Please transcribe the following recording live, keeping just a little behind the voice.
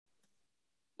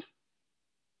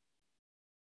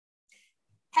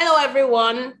Hello,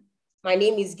 everyone. My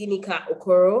name is Ginika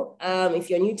Okoro. If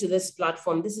you're new to this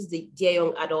platform, this is the Dear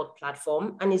Young Adult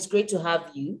platform, and it's great to have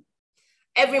you.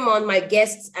 Every month, my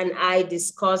guests and I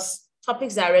discuss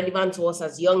topics that are relevant to us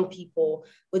as young people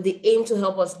with the aim to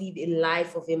help us live a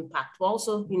life of impact. But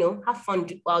also, have fun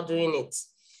while doing it.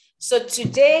 So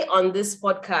today on this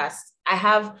podcast, I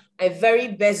have my very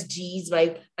best G's,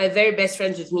 my very best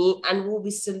friends with me, and we'll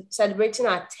be celebrating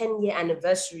our 10-year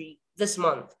anniversary this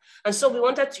month. And so we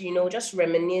wanted to, just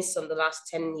reminisce on the last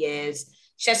 10 years,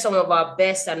 share some of our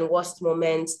best and worst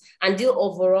moments, and deal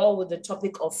overall with the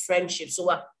topic of friendship. So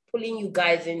we're pulling you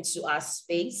guys into our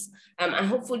space, and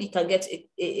hopefully you can get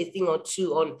a thing or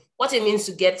two on what it means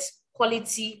to get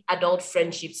quality adult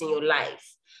friendships in your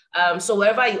life. So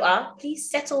wherever you are,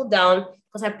 please settle down,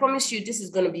 because I promise you this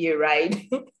is going to be a ride.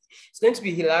 It's going to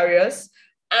be hilarious.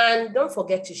 And don't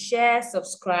forget to share,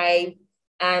 subscribe,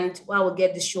 and while we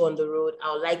get the show on the road,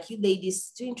 I would like you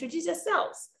ladies to introduce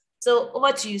yourselves. So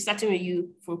over to you, starting with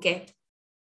you, Funke.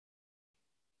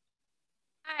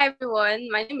 Hi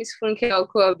everyone, my name is Funke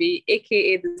Okwobi,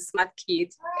 aka the Smart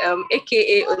Kid,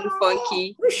 aka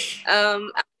Olufunky.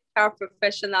 I'm a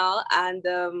professional, and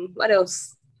what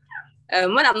else?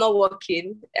 When I'm not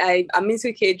working, I'm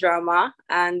into K-drama,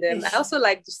 and I also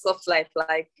like the soft life,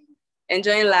 like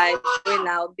enjoying life, going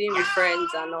out, being with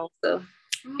friends, and also,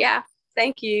 yeah.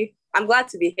 Thank you. I'm glad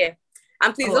to be here.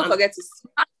 And please don't forget to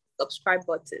smash the subscribe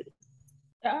button.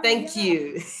 Thank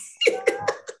you.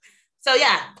 So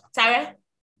Tara.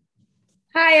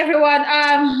 Hi everyone.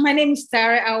 My name is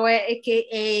Tara Awe,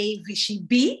 aka Vichy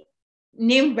B,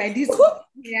 named by this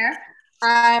here.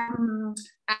 I'm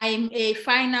a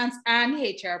finance and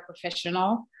HR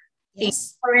professional.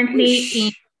 Yes. Currently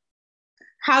in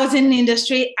housing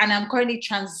industry, and I'm currently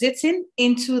transiting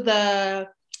into the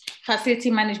facility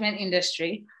management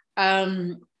industry.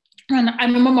 And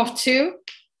I'm a mom of two.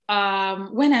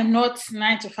 When I'm not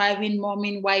 9 to 5 in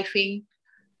momming, wifing,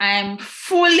 I'm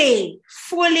fully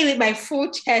with my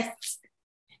full chest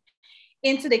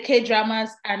into the K-dramas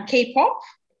and K-pop.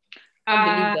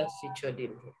 I believe that's featured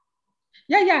in here.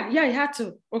 Yeah, you had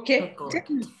to. Okay. Oh,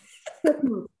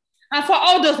 and for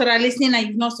all those that are listening and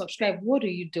you've not subscribed, what are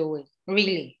you doing?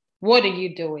 Really? What are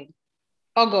you doing?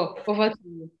 Ogo, over to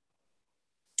you.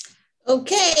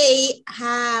 Okay.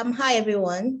 Hi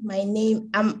everyone.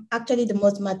 I'm actually the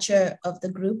most mature of the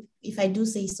group, if I do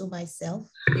say so myself.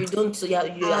 You don't, so you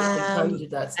can't do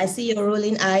that. I see your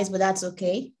rolling eyes, but that's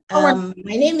okay. My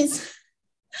name is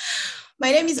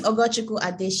Ogochukwu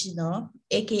Adeshino,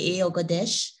 aka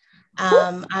Ogodesh.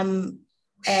 I'm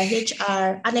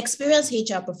an experienced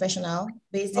HR professional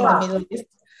based in the Middle East.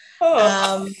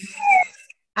 I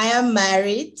am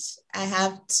married. I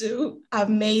have 2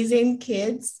 amazing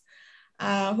kids.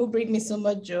 Who bring me so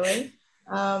much joy.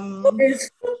 I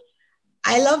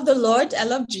love the Lord. I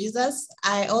love Jesus.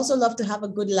 I also love to have a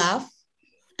good laugh.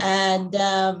 And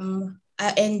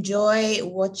I enjoy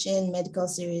watching medical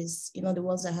series, the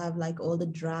ones that have like all the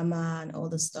drama and all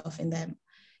the stuff in them.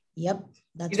 Yep.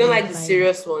 You don't like the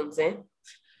serious ones, eh?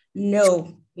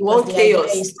 No. You want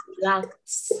chaos. Life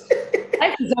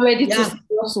is already too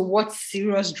serious to watch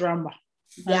serious drama.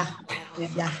 Yeah.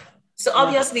 So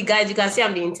obviously, guys, you can see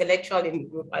I'm the intellectual in the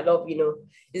group. I love,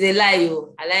 it's a lie.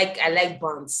 I like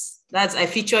bands. I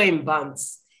feature in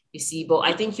bands, you see. But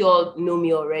I think you all know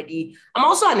me already. I'm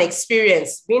also an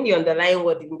experienced, being the underlying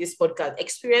word in this podcast,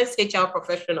 experienced HR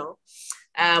professional.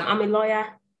 I'm a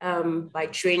lawyer by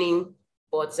training,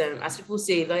 but as people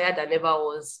say, a lawyer that never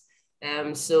was.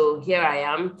 So here I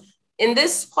am. In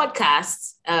this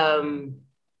podcast, I'm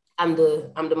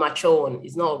the mature one.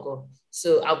 It's not Ogo.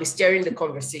 So I'll be steering the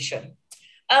conversation.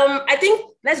 I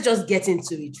think let's just get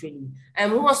into it, really.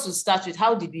 Who wants to start with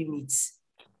how did we meet?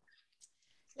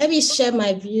 Let me share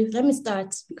my view. Let me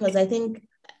start because I think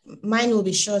mine will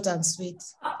be short and sweet.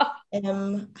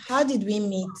 How did we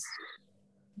meet?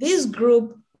 This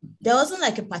group, there wasn't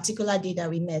like a particular day that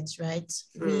we met, right?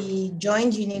 We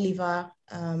joined Unilever,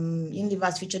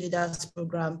 Unilever's Future Leaders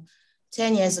Program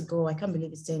 10 years ago. I can't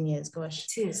believe it's 10 years, gosh.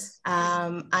 It is.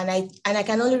 And I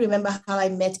can only remember how I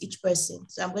met each person.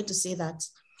 So I'm going to say that.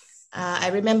 I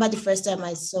remember the first time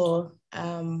I saw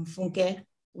Funke.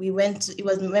 It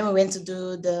was when we went to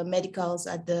do the medicals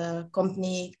at the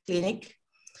company clinic.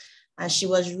 And she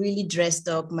was really dressed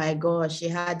up. My gosh, she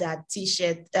had that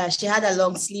t-shirt. She had a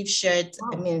long sleeve shirt.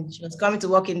 Wow. I mean, she was coming to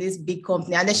work in this big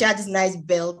company. And then she had this nice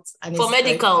belt. And for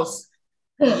medicals?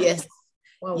 Yes.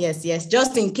 Wow. Yes.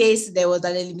 Just in case there was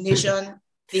an elimination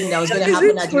thing that was going to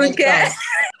happen at the medicals.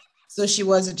 So she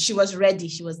was ready.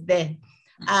 She was there.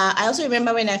 I also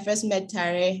remember when I first met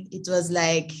Tare, I was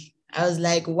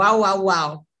like,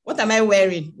 wow. What am I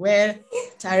wearing? Where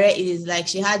Tare is like,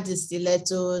 she had this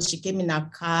stiletto, she came in a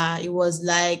car. It was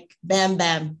like, bam,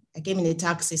 bam. I came in a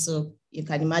taxi, so you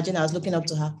can imagine I was looking up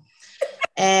to her.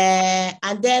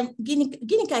 And then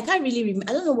Ginika, I can't really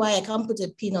remember. I don't know why I can't put a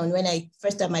pin on when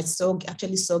first time I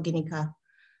actually saw Ginika.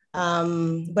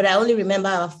 But I only remember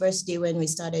our first day when we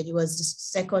started. It was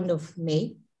the 2nd of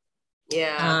May.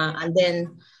 Yeah. And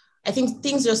then I think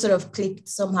things just sort of clicked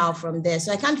somehow from there.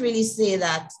 So I can't really say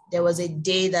that there was a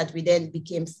day that we then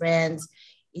became friends.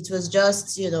 It was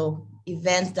just,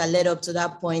 events that led up to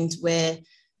that point where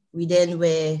we then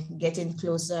were getting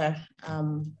closer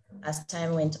as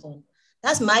time went on.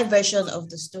 That's my version of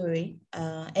the story.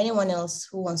 Anyone else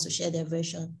who wants to share their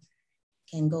version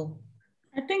can go.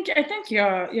 I think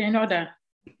you're in order.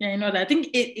 I think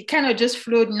it kind of just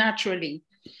flowed naturally.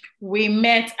 We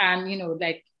met, and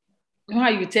like, you know how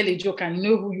you tell a joke and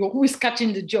you know who is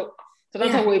catching the joke. So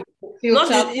that's how we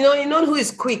filter. You know who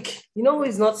is quick. You know who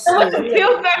is not slow.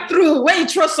 Filter through when you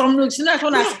throw some looks. That's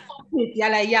when I stop it. You're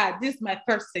like, yeah, this is my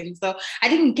person. So I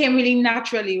think it came really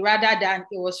naturally rather than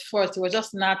it was forced. It was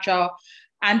just natural.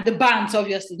 And the bands,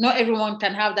 obviously, not everyone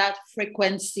can have that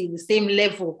frequency, the same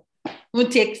level. Who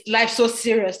takes life so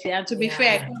seriously. And to be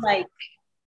fair,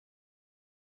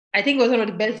 I think it was one of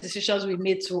the best decisions we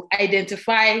made to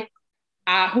identify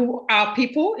who our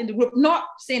people in the group. Not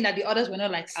saying that the others were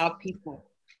not like our people,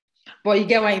 but you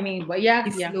get what I mean. But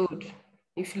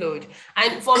it flowed.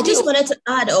 And I just wanted to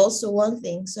add also one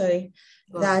thing. Sorry,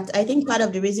 that I think part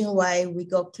of the reason why we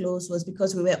got close was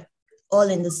because we were all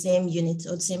in the same unit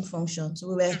or the same function. So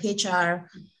we were HR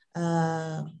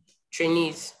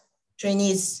trainees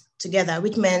together,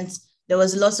 which meant there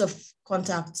was lots of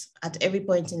contact at every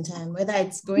point in time, whether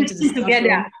it's going to the staff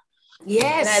room,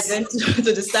 yes, whether it's going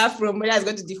to the staff room, whether it's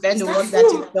going to defend the work that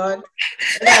you've done.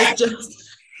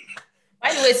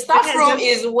 By the way, staff room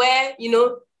is where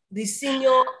the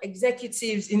senior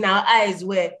executives in our eyes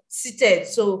were seated.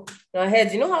 So in our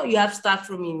heads, you know how you have staff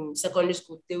room in secondary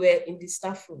school? They were in the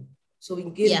staff room. So we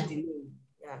gave the name.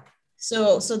 Yeah.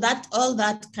 So that all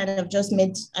that kind of just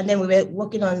made, and then we were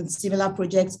working on similar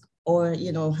projects or,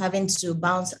 having to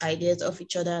bounce ideas off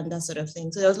each other and that sort of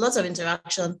thing. So there was lots of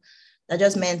interaction that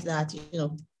just meant that,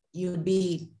 you'd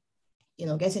be,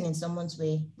 getting in someone's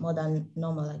way more than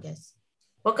normal, I guess.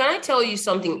 Well, can I tell you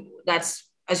something that's,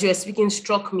 as you were speaking,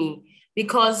 struck me?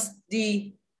 Because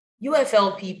the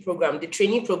UFLP program, the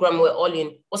training program we're all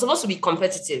in, was supposed to be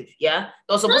competitive, yeah?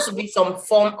 There was supposed to be some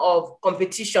form of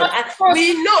competition. And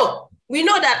we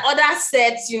know that other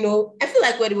sets, I feel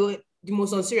like we're the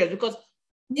most unserious because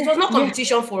it was not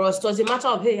competition for us. It was a matter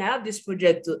of, hey, I have this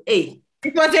project to, hey.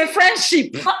 It was a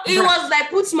friendship. It was like,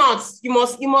 put mouth, you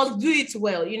must do it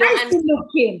well,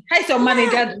 How's your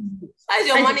manager doing? How's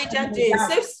your manager doing?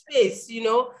 Safe space,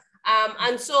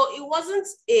 and so it wasn't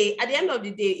at the end of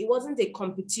the day, it wasn't a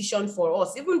competition for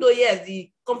us, even though, yes,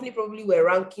 the company probably were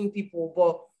ranking people,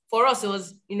 but for us, it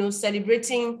was,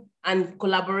 celebrating and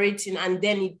collaborating, and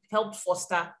then it helped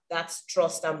foster that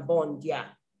trust and bond. Yeah.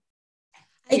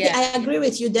 I agree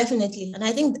with you, definitely. And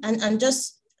I think, and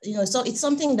just, so it's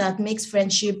something that makes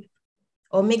friendship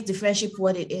or make the friendship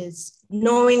what it is,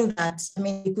 knowing that,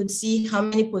 you could see how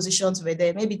many positions were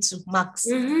there, maybe 2 max.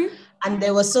 Mm-hmm. And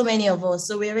there were so many of us.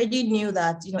 So we already knew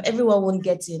that, everyone won't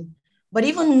get in. But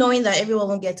even knowing that everyone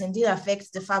won't get in did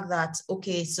affect the fact that,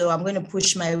 okay, so I'm going to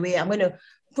push my way. I'm going to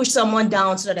push someone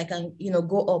down so that I can,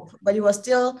 go up. But it was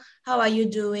still, how are you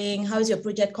doing? How is your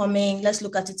project coming? Let's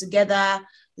look at it together.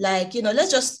 Like,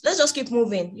 let's just keep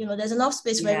moving. There's enough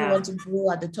space for everyone to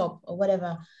grow at the top or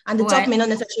whatever. And the top may not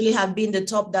necessarily have been the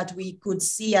top that we could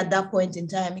see at that point in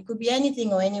time. It could be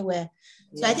anything or anywhere.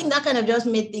 So I think that kind of just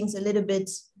made things a little bit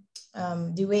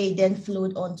the way it then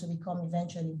flowed on to become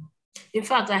eventually. In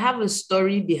fact, I have a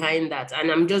story behind that,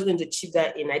 and I'm just going to chip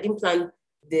that in. I didn't plan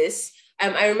this.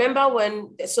 I remember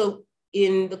so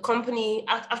in the company,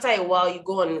 after a while, you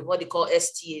go on what they call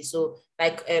STA. So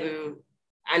like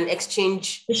an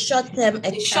exchange, a short-term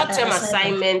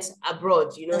assignment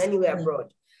abroad, anywhere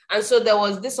abroad. And so there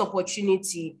was this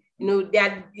opportunity, they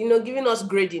are, giving us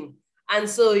grading. And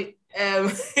so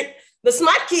the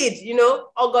smart kid,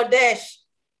 Ogodesh,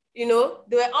 they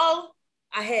were all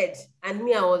ahead. And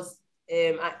me, I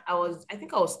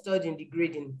think I was third in the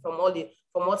grading from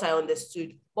what I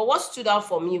understood. But what stood out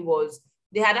for me was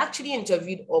they had actually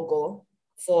interviewed Ogo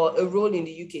for a role in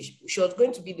the UK. She was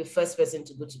going to be the first person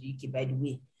to go to the UK, by the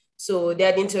way. So they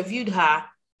had interviewed her,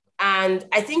 and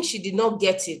I think she did not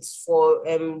get it for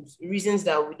reasons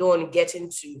that we don't want to get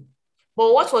into.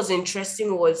 But what was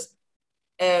interesting was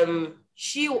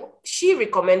she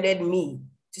recommended me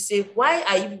to say, why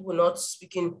are you people not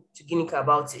speaking to Ginika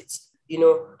about it?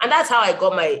 and that's how I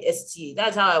got my STA.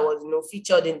 That's how I was,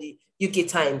 featured in the UK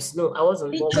Times. No, I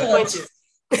wasn't. But my point is,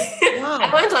 wow.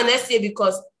 I went on STA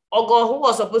because Ogo, who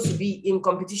was supposed to be in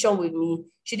competition with me,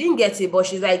 she didn't get it, but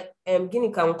she's like,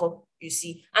 Guinea Kanko, you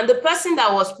see. And the person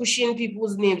that was pushing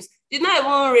people's names did not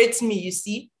even rate me, you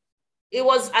see. It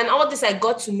was, and all this I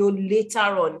got to know later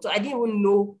on. So I didn't even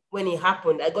know when it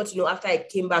happened. I got to know after I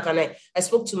came back and I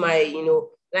spoke to my,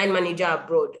 line manager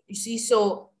abroad. You see,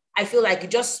 so I feel like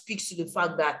it just speaks to the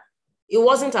fact that it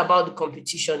wasn't about the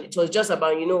competition. It was just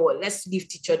about, let's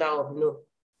lift each other up,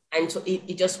 And so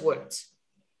it just worked.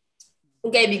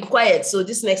 Okay, be quiet. So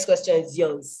this next question is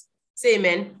yours. Say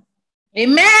amen.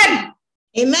 Amen.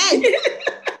 Amen.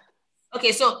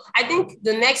 Okay, so I think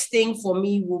the next thing for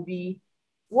me will be,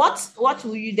 what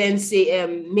will you then say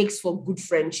makes for good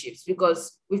friendships?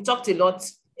 Because we've talked a lot,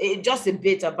 just a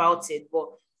bit about it, but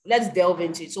let's delve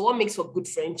into it. So what makes for good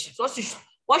friendships?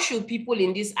 What should people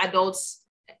in this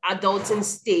adulting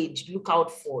stage look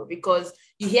out for? Because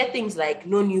you hear things like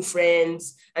no new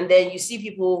friends, and then you see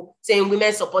people saying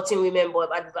women supporting women,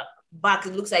 but at back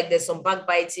it looks like there's some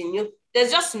backbiting.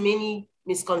 There's just many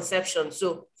misconceptions.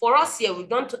 So for us here, we've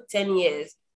done 10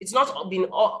 years. It's not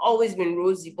always been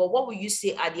rosy, but what would you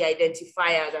say are the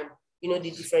identifiers and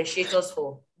the differentiators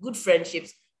for good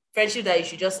friendships that you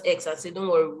should just X and say, don't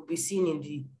worry, we'll be seen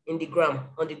on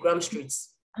the gram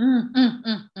streets?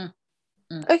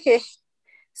 Okay.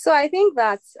 So I think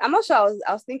that, I'm not sure,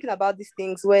 I was thinking about these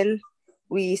things when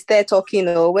we started talking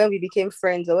or when we became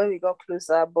friends or when we got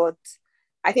closer, but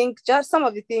I think just some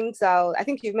of the things, I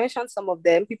think you mentioned some of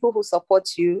them, people who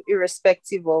support you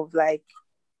irrespective of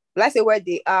let's say where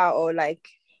they are, or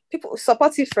people,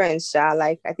 supportive friends,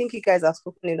 I think you guys have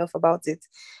spoken enough about it.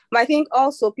 But I think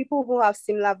also people who have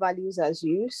similar values as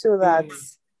you, so that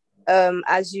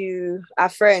as you are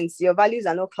friends, your values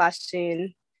are not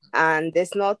clashing, and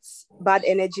there's not bad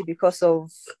energy because of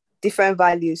different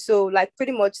values. So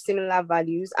pretty much similar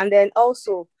values. And then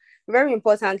also, very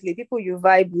importantly, people you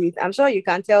vibe with. I'm sure you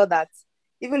can tell that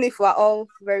even if we're all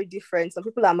very different, some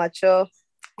people are mature,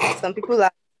 some people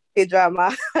are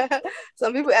drama,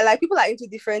 some people are into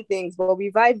different things, but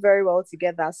we vibe very well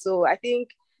together. So I think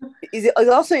it's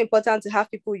also important to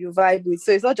have people you vibe with.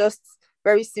 So it's not just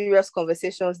very serious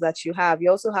conversations that you have.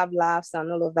 You also have laughs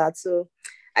and all of that. So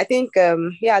I think,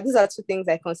 these are two things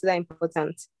I consider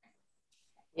important.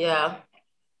 Yeah.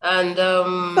 And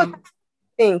I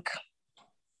think.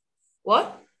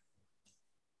 What?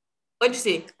 What'd you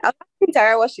say? I'm asking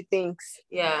Tara what she thinks.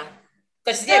 Yeah.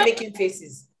 Because she's there making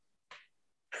faces.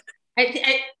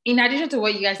 In addition to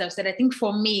what you guys have said, I think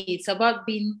for me, it's about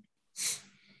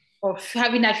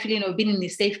having that feeling of being in a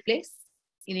safe place,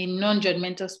 in a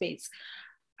non-judgmental space.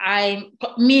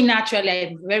 Naturally,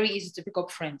 I'm very easy to pick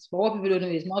up friends. But what people don't know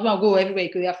is my husband will go everywhere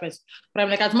you have friends. But I'm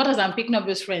like, as much as I'm picking up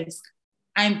those friends,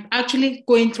 I'm actually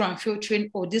going through and filtering,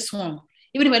 this one.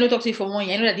 Even if I don't talk to you for 1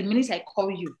 year, I know that the minute I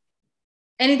call you,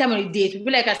 anytime on a date, we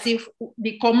feel like as if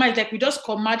the command, we just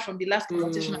command from the last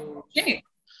conversation.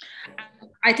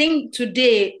 I think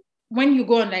today, when you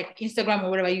go on Instagram or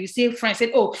whatever, you see friends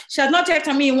say, oh, she has not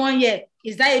texted me in 1 year.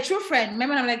 Is that a true friend?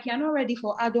 Remember, I'm like, you're not ready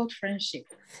for adult friendship.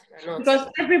 Because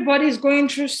everybody is going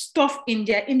through stuff in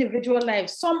their individual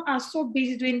lives. Some are so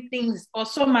busy doing things, or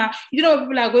some are, what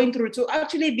people are going through to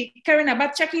actually be caring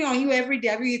about checking on you every day.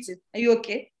 Are you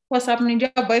okay? What's happening? Do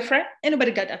you have a boyfriend?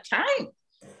 Anybody got that time?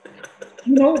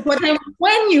 But then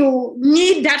when you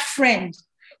need that friend,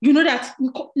 that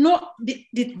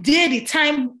the day, the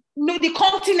time, the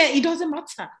continent, it doesn't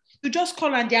matter. You just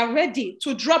call and they are ready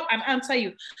to drop and answer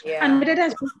you. Yeah. And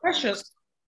that's precious.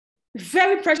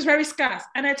 Very precious, very scarce.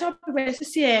 And I tell people, I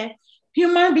say,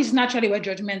 human beings naturally were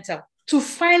judgmental. To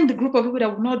find the group of people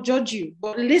that will not judge you,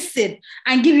 but listen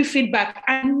and give you feedback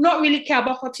and not really care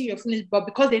about hurting your feelings, but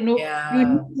because they know you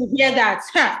need to hear that.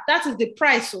 That is the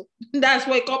price. So that's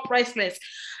what I call priceless.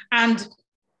 And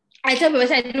I tell people,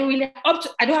 I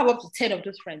don't have up to 10 of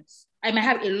those friends. I might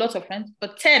have a lot of friends,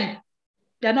 but 10,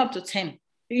 they're not up to 10.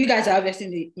 You guys are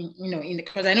obviously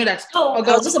because I know that. I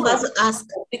was just about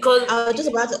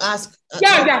to ask.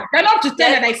 Yeah, they're not up to 10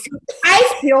 that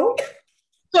I feel.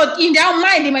 So in their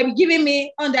mind, they might be giving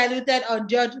me undiluted or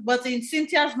judged, but in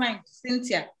Cynthia's mind, I feel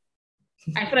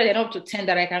like they're not up to 10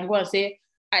 that I can go and say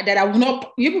that I will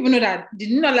not. You people know that. Did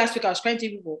you know last week I was crying to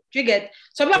people? Do you get?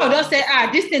 Some people just say,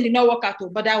 this thing did not work out,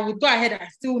 but I will go ahead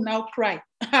and still now cry.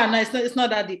 No, it's not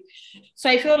that deep. So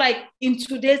I feel like in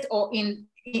today's or in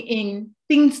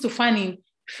things to find in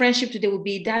friendship today would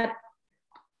be that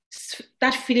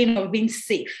feeling of being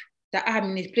safe, that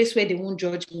I'm in a place where they won't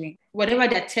judge me. Whatever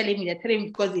they're telling me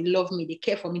because they love me, they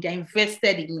care for me, they're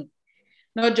invested in me.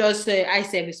 Not just eye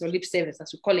service or lip service,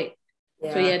 as we call it.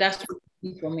 So yeah, that's what it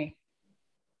is for me.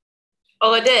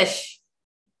 Odesh.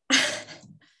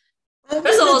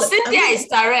 First of all, Cynthia is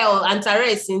Tarell and Tarell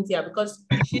is Cynthia because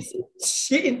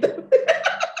she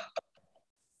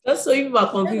just so you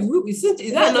are confused.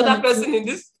 Is that another person in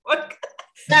this podcast?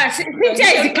 That's Cynthia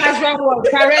is the casual one.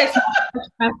 Tarell is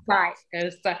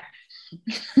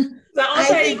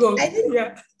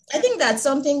I think that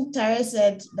something Tara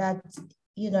said that,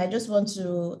 I just want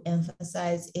to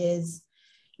emphasize is,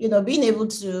 being able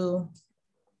to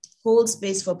hold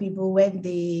space for people when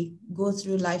they go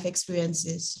through life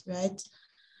experiences, right?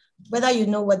 Whether you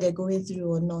know what they're going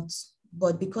through or not,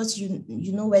 but because you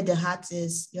know where the heart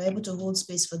is, you're able to hold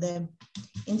space for them.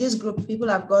 In this group, people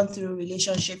have gone through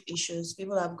relationship issues.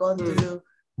 People have gone through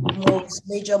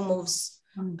major moves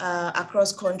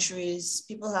across countries.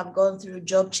 People have gone through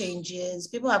job changes.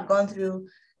 People have gone through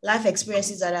life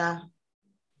experiences that are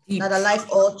life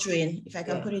altering, if I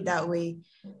can put it that way.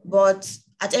 But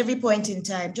at every point in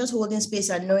time, just holding space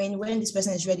and knowing when this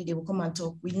person is ready, they will come and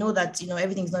talk. We know that,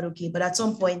 everything's not okay, but at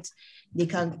some point they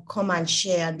can come and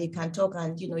share and they can talk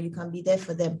and, you can be there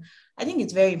for them. I think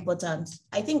it's very important.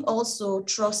 I think also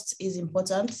trust is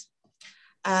important.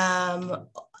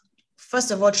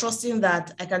 First of all, trusting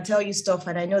that I can tell you stuff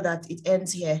and I know that it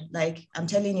ends here. Like I'm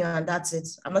telling you and that's it.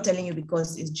 I'm not telling you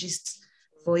because it's just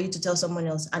for you to tell someone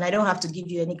else. And I don't have to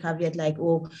give you any caveat like,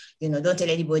 don't tell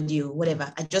anybody or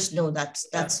whatever. I just know that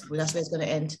that's where it's going to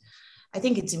end. I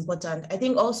think it's important. I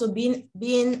think also being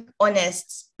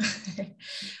honest.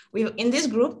 In this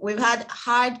group, we've had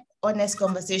hard, honest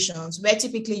conversations where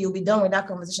typically you'll be done with that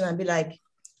conversation and be like,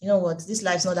 you know what, this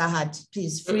life's not that hard.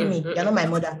 Please free me. You're not my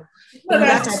mother.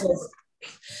 That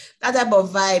type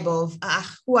of vibe of,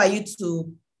 who are you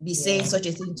to be saying such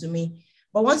a thing to me?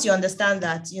 But once you understand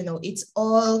that, it's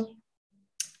all,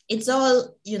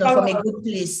 from a good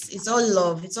place. It's all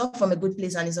love. It's all from a good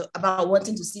place. And it's about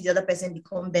wanting to see the other person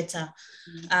become better.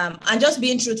 And just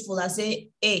being truthful and say,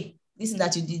 hey, this is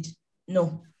that you did.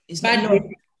 No, it's not. No.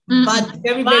 Bad,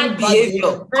 very, very bad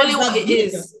behavior. Only what it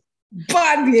is.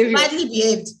 Bad behavior. Badly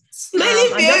behaved.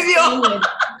 Smelly behavior.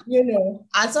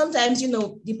 And sometimes,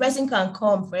 the person can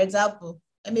come, for example,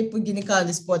 let me put Ginika on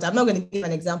the spot. I'm not going to give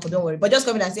an example, don't worry. But just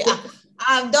come in and say,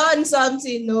 I've done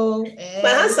something, no. My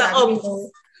hands are up.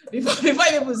 Before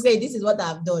people say, this is what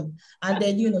I've done. And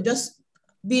then, just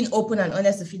being open and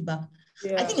honest to feedback.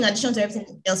 Yeah. I think in addition to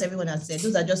everything else everyone has said,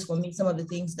 those are just for me some of the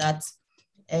things that,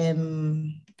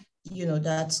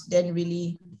 that then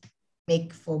really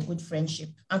make for good friendship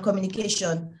and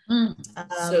communication.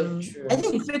 So true. I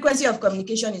think the frequency of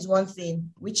communication is one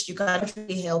thing which you cannot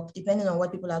really help depending on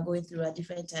what people are going through at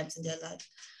different times in their life.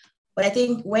 But I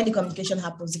think when the communication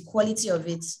happens, the quality of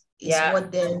it is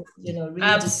what then,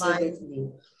 really defines.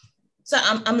 So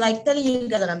I'm like telling you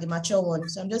guys that I'm the mature one.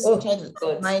 So I'm just trying to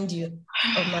remind you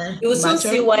of my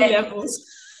maturity levels.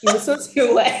 You will soon see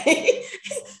why.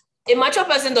 A mature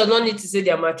person does not need to say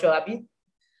they're mature, Abby.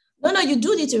 No, you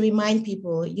do need to remind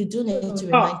people. You do need to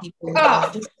remind people.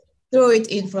 Just throw it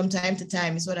in from time to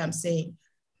time is what I'm saying.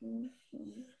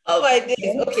 Oh my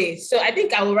days. Okay, so I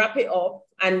think I will wrap it up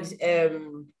and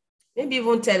maybe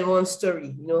even tell one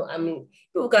story.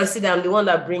 People can see that I'm the one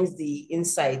that brings the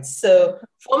insights. So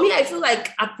for me, I feel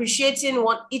like appreciating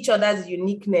each other's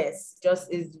uniqueness just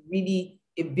is really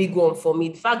a big one for me.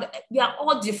 The fact that we are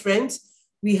all different.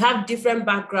 We have different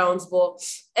backgrounds, but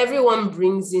everyone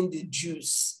brings in the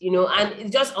juice, and it's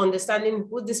just understanding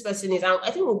who this person is. And I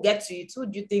think we'll get to it. Who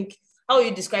do you think, how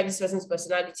you describe this person's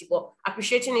personality, but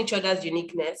appreciating each other's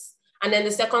uniqueness. And then the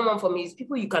second one for me is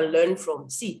people you can learn from.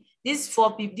 See, these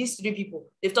three people,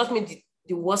 they've taught me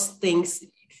the worst things.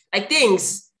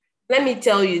 Let me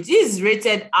tell you, this is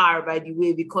rated R, by the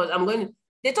way, because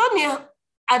they taught me,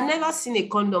 I've never seen a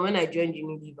condom when I joined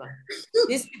Unilever.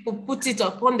 These people put it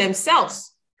upon themselves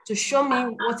to show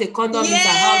me what a condom is and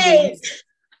how they use it.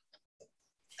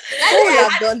 Who would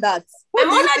have done that? My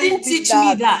mother didn't teach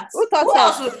me that. Who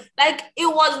else? It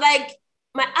was like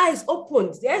my eyes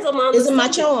opened. It's a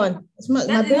mature one. It's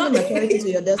maturity to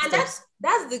your destiny. And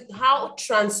that's how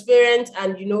transparent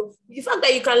and the fact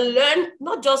that you can learn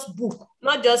not just book,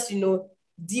 not just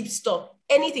deep stuff,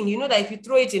 anything. That if you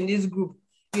throw it in this group,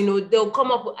 they'll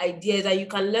come up with ideas and you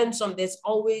can learn some. There's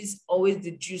always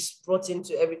the juice brought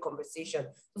into every conversation.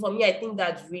 So for me, I think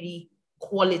that's really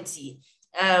quality.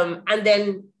 And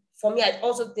then for me, I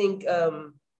also think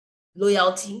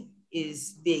loyalty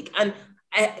is big. And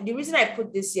the reason I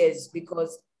put this here is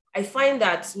because I find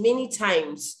that many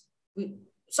times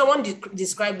someone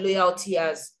described loyalty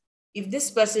as, if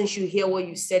this person should hear what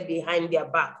you said behind their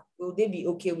back, will they be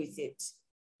okay with it?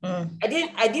 I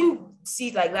didn't see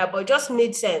it like that, but it just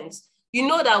made sense.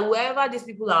 That wherever these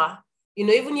people are,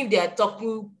 even if they are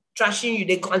talking, trashing you,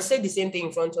 they can say the same thing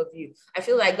in front of you. I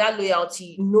feel like that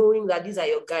loyalty, knowing that these are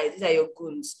your guys, these are your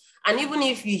goons. And even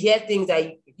if you hear things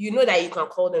that you know that you can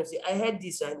call them, say, I heard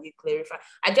this, and they clarify.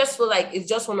 I just feel like it's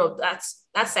just one of that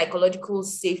psychological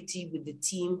safety with the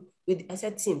team, with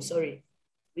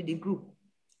the group,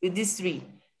 with these three.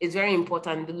 It's very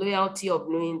important. The loyalty of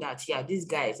knowing that, these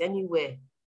guys, anywhere,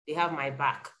 they have my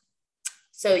back.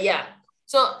 So,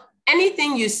 So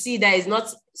anything you see that is not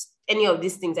any of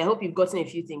these things, I hope you've gotten a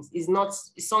few things, is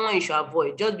someone you should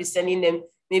avoid. Just be sending them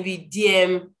maybe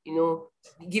DM,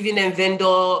 giving them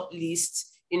vendor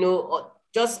lists, or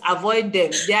just avoid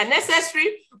them. They are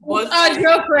necessary, but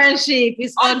audio friendship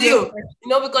is audio.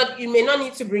 Because you may not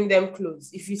need to bring them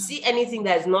close. If you see anything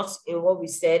that is not in what we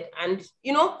said, and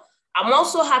I'm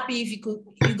also happy if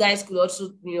you guys could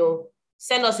also,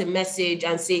 send us a message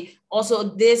and say, also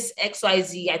this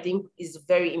XYZ, I think is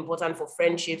very important for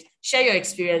friendships. Share your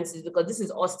experiences, because this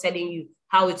is us telling you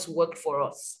how it's worked for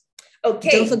us.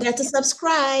 Okay. Don't forget to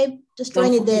subscribe. Just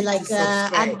join it there like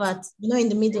advert, in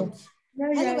the middle.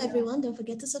 Hello, everyone. Don't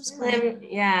forget to subscribe.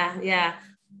 Yeah.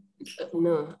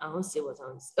 No, I won't say what I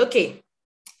want. Okay.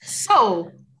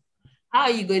 So, how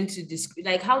are you going to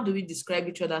describe, how do we describe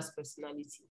each other's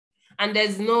personality? And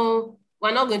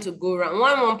we're not going to go around.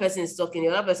 One person is talking, the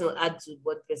other person will add to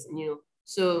what person,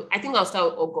 So I think I'll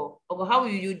start with Ogo. Ogo, how will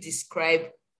you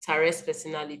describe Tare's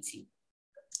personality?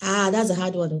 That's a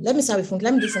hard one. Let me start with Funke.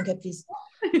 Let me do Funke, please.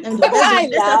 Let's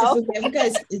start with Funke.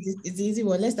 Funke is the easy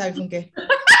one. Let's start with Funke.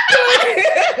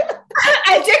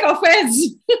 I take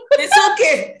offense. It's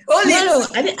okay. No,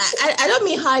 I don't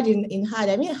mean hard in hard.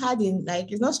 I mean hard in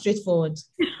it's not straightforward.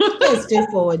 It's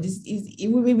straightforward.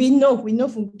 We know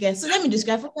Funke. So let me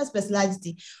describe Funke's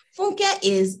personality. Funke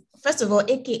is, first of all,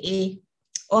 AKA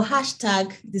or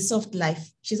hashtag the soft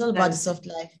life. She's all about the soft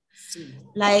life.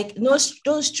 No,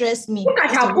 don't stress me. Look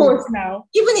at her post now.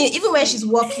 Even when she's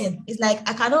walking, it's like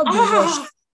I cannot be rushed.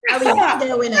 I will get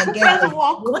there when I get there. You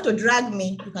want to drag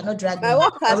me, you cannot drag me. My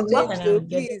work has changed,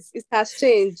 please. It has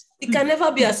changed. It can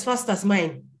never be as fast as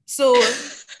mine. So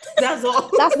that's all.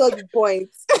 That's not the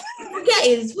point.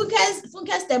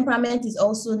 Funke's temperament is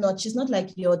also not, she's not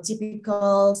like your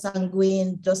typical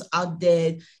sanguine, just out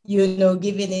there,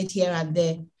 giving it here and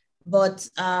there. But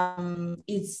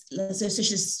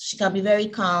she can be very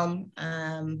calm,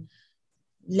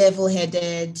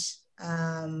 level-headed,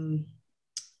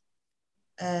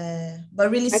 but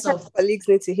really soft. Colleagues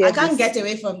need to hear I can't get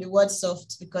away from the word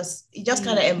soft because it just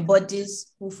kind of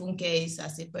embodies who Funke is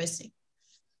as a person.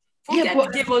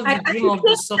 Funke gave us the dream of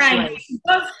the soft life.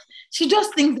 She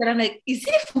just thinks that I'm like, is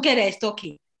it Funke that is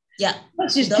talking? Yeah,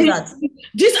 she does that.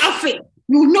 This outfit,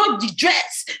 the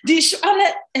dress, I'm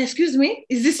like, excuse me,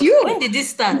 is this you? When did this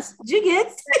start? Did you get?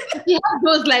 She had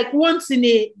those once in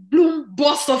a bloom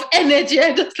burst of energy.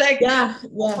 I just yeah.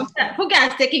 Funke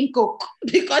has taken coke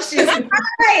because she's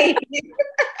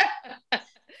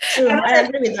I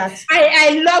agree with that.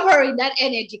 I love her in that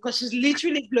energy because she's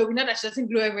literally glowing. Not that she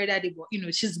doesn't glow every day, but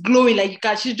she's glowing like you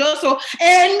can. She's just so,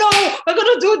 no, we're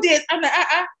gonna do this. I'm like,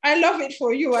 I love it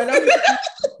for you. I love it.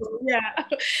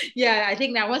 Yeah. I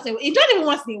think that once in a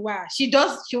while, she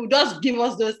will just give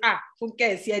us those Funke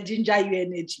is here, ginger you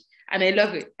energy, and I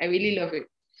love it. I really love it.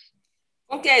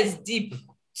 Funke is deep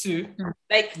too.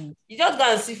 You just go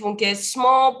and see Funke,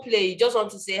 small play. You just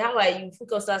want to say, how are you? Funke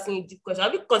starts asking you deep questions.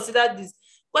 Have you considered this?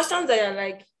 Questions that are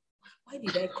like, why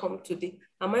did I come today?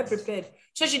 Am I prepared?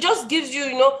 So she just gives you,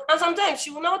 and sometimes she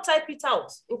will now type it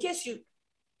out in case she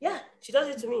does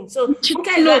it to me. So in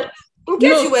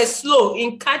case you were slow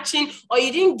in catching or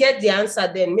you didn't get the answer,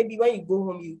 then maybe when you go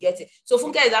home, you get it. So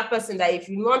Funke is that person that if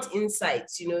you want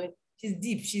insights, she's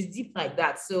deep like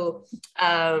that. So,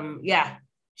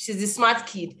 she's the smart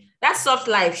kid. That soft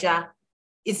life,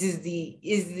 is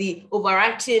the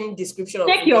overarching description of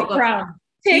Take your crown.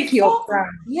 Take your crown.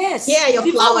 Yes. Yeah, your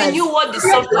Before flowers. we knew what the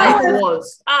soft life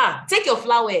was. Take your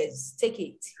flowers. Take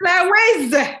it.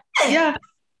 Flowers. Yeah.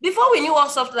 Before we knew what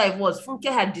soft life was, Funke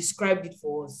had described it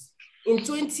for us. In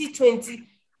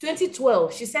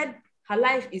 2012, she said her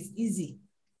life is easy.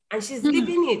 And she's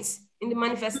living it in the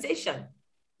manifestation.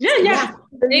 Yeah.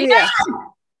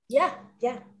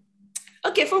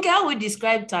 Okay, Funke, how would we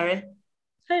describe Tare?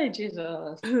 Hey,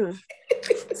 Jesus.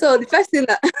 So the first thing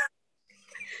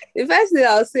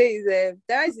I'll say is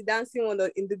Tara is the dancing one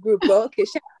in the group. But okay,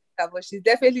 but she's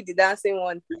definitely the dancing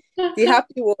one, the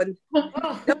happy one.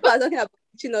 People are talking about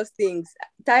teaching us things.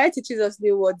 Tara teaches us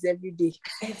new words every day.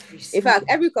 In fact,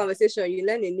 every conversation you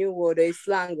learn a new word or a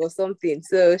slang or something.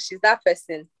 So she's that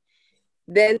person.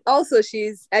 Then also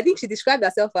I think she described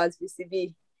herself as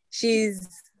VCB. She's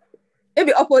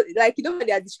maybe opposite, like when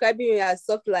they are describing you as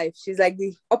soft life, she's like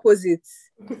the opposite.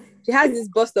 She has this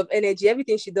burst of energy.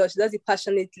 Everything she does it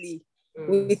passionately,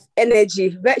 with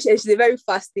energy. She's a very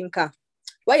fast thinker.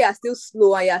 While you are still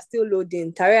slow and you are still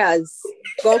loading, Tare has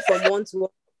gone from one to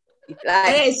one.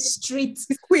 Like, street.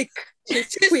 She's quick.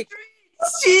 She's quick.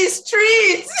 She's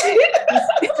street.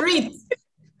 Street.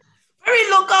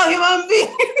 Very local human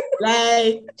being.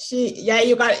 Like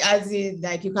you can, as in,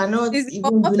 like you cannot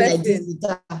even do like this with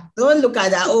her. Don't look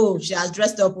at her. Oh, she has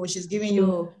dressed up. Or she's giving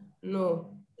you.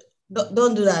 No.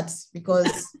 Don't do that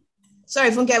because. Sorry,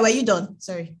 Funke, were you done?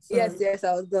 Sorry. Yes,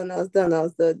 I was done.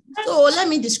 So let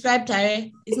me describe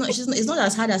Tare. It's not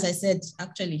as hard as I said,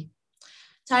 actually.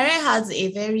 Tare has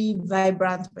a very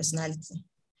vibrant personality.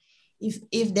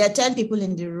 If there are 10 people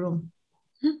in the room,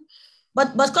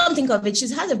 but come think of it, she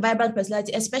has a vibrant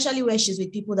personality, especially where she's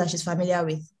with people that she's familiar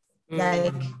with.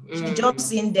 Like she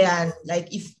jumps in there and like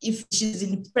if she's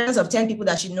in presence of 10 people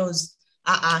that she knows,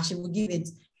 she will give it.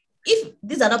 If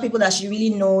these are not people that she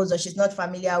really knows or she's not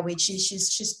familiar with,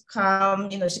 she's calm,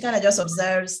 she kind of just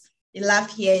observes, you laugh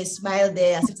here, you smile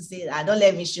there, as if to say, don't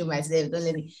let me show myself, don't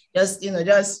let me, just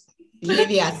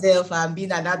behaving herself and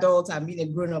being an adult and being a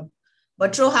grown-up.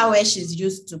 But through her where she's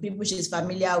used to, people she's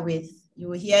familiar with, you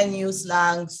will hear new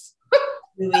slangs,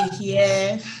 you will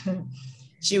hear,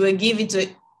 she will give it to,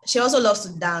 she also loves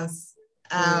to dance.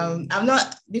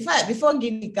 Before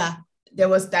Ginika, there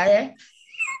was Tare,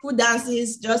 who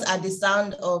dances just at the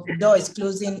sound of door is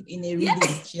closing in a rhythm.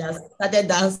 She has started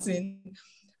dancing.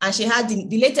 And she had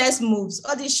the latest moves,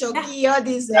 all these shoki, all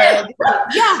these,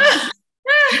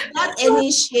 not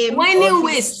any shame. Winding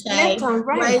waist, left and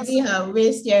right. Winding her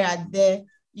waist here and there,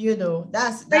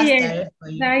 that's Tare for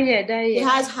you. She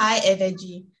has high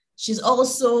energy. She's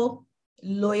also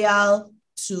loyal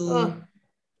to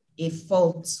a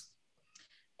fault.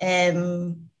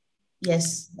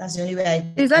 Yes, that's the only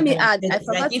way Please let me add. I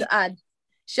forgot to add.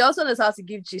 She also knows how to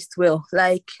give gist well.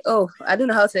 Like, I don't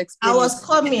know how to explain. I was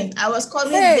coming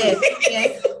there.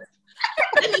 Okay.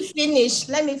 Let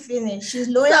me finish. She's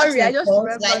loyal to I just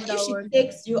remember like if she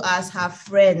takes you as her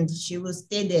friend, she will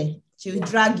stay there. She will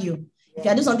drag you. If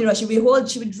you do something wrong, she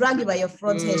will drag you by your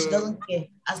front hair. She doesn't care.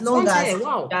 As long as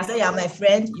you say you're my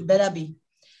friend, you better be.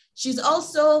 She's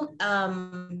also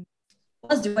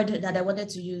what's the word that I wanted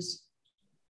to use?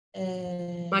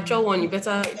 Mature one, you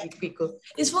better be quick.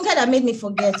 It's Funke that made me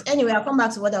forget. Anyway, I'll come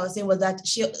back to what I was saying was that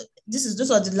this was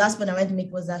the last point I went to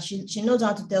make was that she knows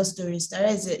how to tell stories. Tara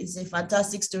is a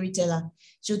fantastic storyteller.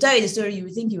 She'll tell you the story, you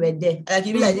will think you were there. Like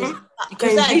you'll be like this. You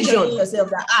can envision yourself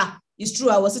that it's true.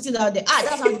 I was sitting down there. That's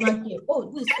how the man came. Oh,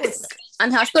 this.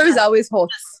 And her stories are always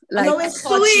hot. Like always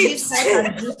hot. She gives hot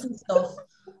and juicy stuff.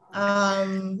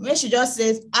 When she just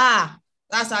says,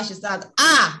 that's how she starts.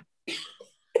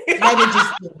 Let me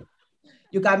just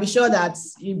you can be sure that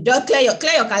you just clear your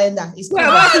calendar. It's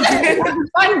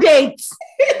one date.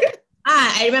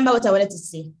 I remember what I wanted to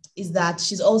say is that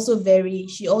she also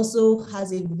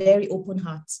has a very open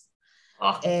heart.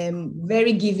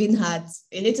 Very giving heart,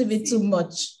 a little bit too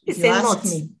much if you ask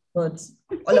me, but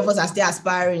all of us are still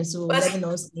aspiring, so let me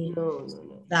not say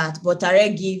that. But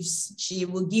Tare she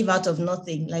will give out of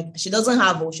nothing. Like she doesn't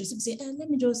have, she'll say, let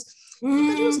me just you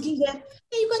can just give them,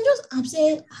 you can just, I'm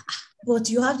saying, but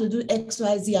you have to do X,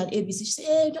 Y, Z and ABC. She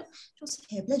say, just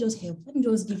help, let me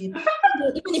just give him,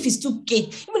 even if it's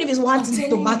 2K, even if it's one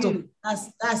tomato,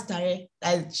 that's Tare,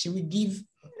 that she will give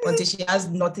until she has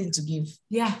nothing to give.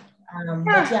 But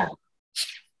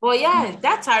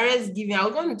that Tare's giving, I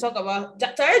was going to talk about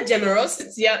Tare's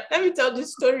generosity. Let me tell the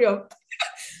story of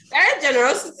Tare's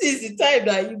generosity is the time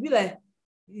that you'll be like,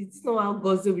 it's not how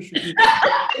God said we should be.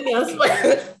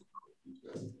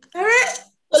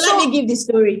 Let me give the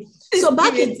story. So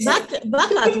back at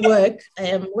work,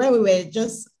 when we were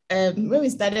just when we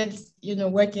started,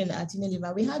 working at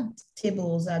Unilever, we had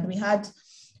tables and we had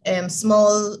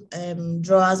small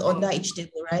drawers under each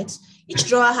table, right? Each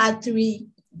drawer had three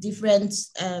different.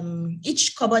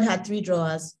 Each cupboard had 3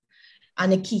 drawers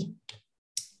and a key,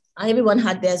 and everyone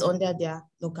had theirs under their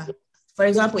locker. For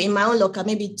example, in my own locker,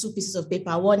 maybe 2 pieces of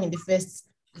paper, one in the first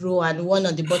row and one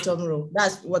on the bottom row.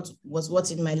 That's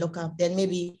what's in my locker. Then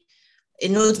maybe a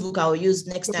notebook I will use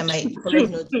next time I collect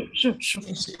notes.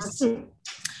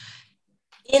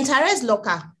 In Tare's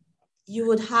locker, you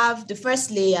would have the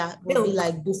first layer would be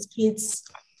like biscuits,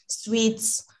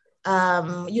 sweets,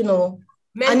 and it's not.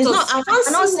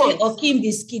 I'm not saying Okim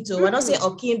biscuit or we're not saying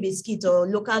Okim biscuit or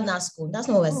local Nasco. That's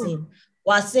not what we're saying.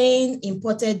 We're saying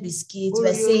imported biscuits.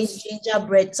 We're saying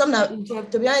gingerbread.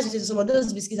 To be honest with you, some of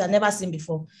those biscuits I've never seen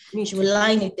before. She will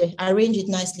line it there, arrange it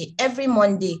nicely. Every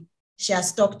Monday, she has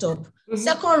stocked up.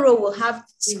 Second row will have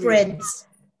spreads.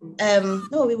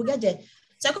 No, we will get there.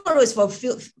 Second row is for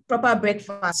proper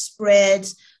breakfast,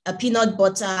 spreads, peanut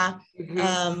butter,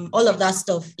 all of that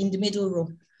stuff in the middle row.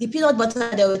 The peanut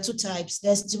butter, there were 2 types.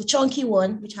 There's the chunky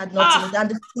one, which had nothing, and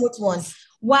the smooth one.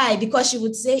 Why? Because she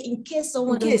would say, in case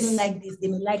someone doesn't like this, they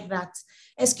may like that.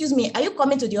 Excuse me, are you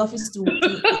coming to the office to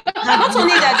not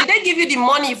only that, did they give you the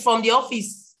money from the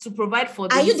office to provide for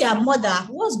them? Are you their mother?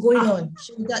 What's going on?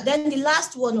 Then the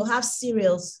last one will have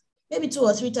cereals, maybe 2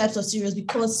 or 3 types of cereals,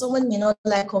 because someone may not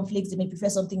like conflicts, they may prefer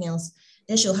something else.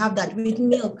 Then she'll have that with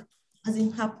milk. As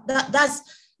in,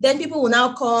 then people will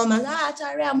now come and,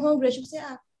 Tari, I'm hungry. She'll say,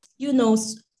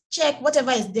 check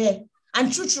whatever is there.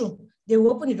 And true, they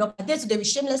will open it up. They will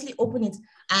shamelessly open it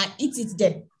and eat it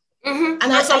there. And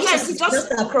I sometimes sit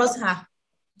just across her.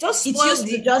 Just it used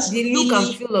to just the look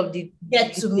and feel of the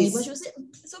get to me. But she will say,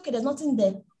 it's okay, there's nothing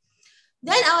there.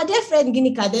 Then our dear friend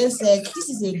Ginika then said, this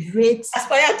is a great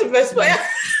aspire to aspire.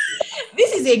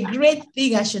 This is a great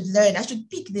thing I should learn. I should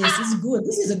pick this. It's good.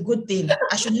 This is a good thing.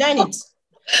 I should learn it.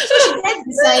 So she then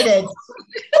decided,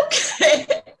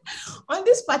 okay, on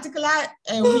this particular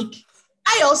week,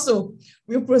 I also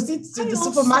will proceed to the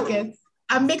supermarket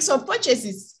and make some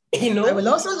purchases. I will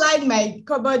also line my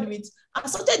cupboard with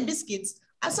assorted biscuits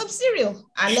and some cereal,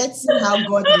 and let's see how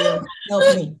God will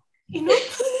help me. And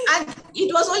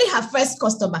it was only her first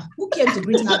customer who came to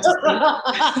greet her to say,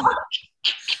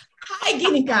 hi,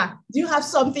 Ginika, do you have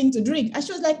something to drink? And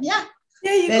she was like, yeah,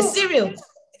 there's cereal.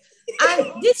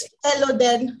 And this fellow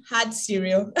then had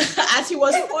cereal. As he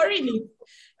was pouring it,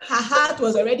 her heart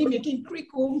was already making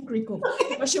crickle,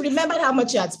 but she remembered how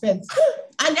much she had spent.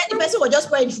 And then the person was just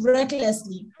pouring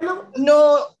recklessly.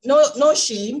 No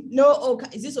shame. No,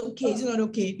 is this okay? Is it not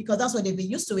okay? Because that's what they've been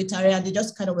used to with Tari, and they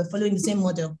just kind of were following the same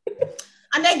model.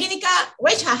 And then Ginika,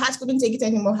 when her heart couldn't take it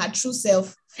anymore, her true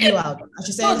self flew out. And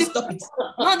she said, stop it.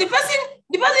 No, the person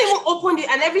even opened it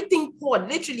and everything poured,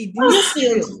 literally.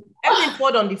 Everything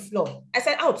poured on the floor. I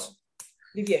said, out.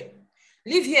 Leave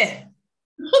here.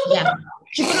 Yeah.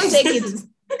 She couldn't take it.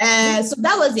 So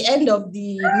that was the end of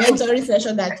the mentoring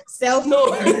session, that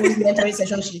mentoring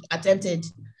session she attempted.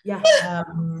 Yeah.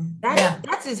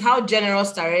 That is how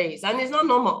generous Tare is. And it's not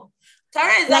normal.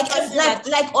 Tara is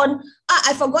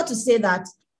I forgot to say that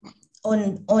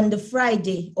on the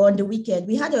Friday or on the weekend,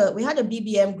 we had a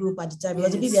BBM group at the time. It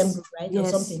was a BBM group, right? Or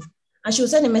something. And she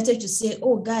would send a message to say,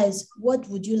 oh guys, what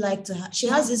would you like to have? She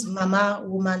has this mama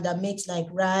woman that makes like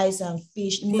rice and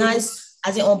fish, nice,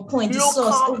 as in on point, the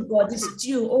sauce, oh God, this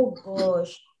stew, oh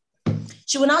gosh.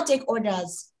 She will now take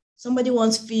orders. Somebody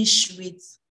wants fish with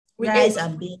rice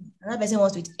and beans. Another person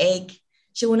wants with egg.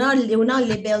 They will now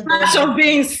label some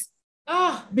beans.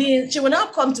 She will now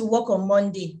come to work on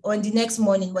Monday or in the next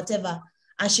morning, whatever,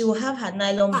 and she will have her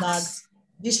nylon bags,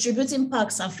 distributing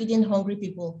packs and feeding hungry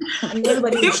people. And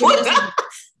everybody will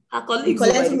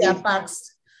collecting their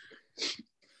packs.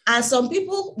 And some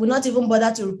people will not even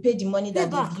bother to pay the money that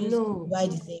they've used to buy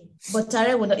the thing. But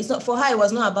Tare will not. It's not for her. It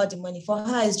was not about the money. For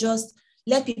her, it's just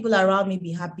let people around me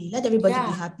be happy. Let everybody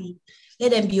be happy.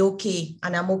 Let them be okay,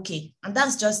 and I'm okay. And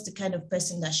that's just the kind of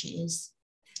person that she is.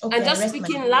 Okay, and just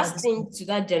speaking last thing to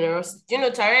that generosity,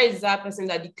 Tare is that person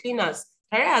that the cleaners,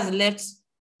 Tare has left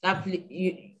that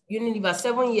Unilever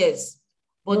 7 years,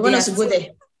 but they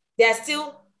are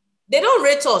still, they don't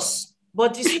rate us,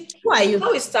 but you see, who are you?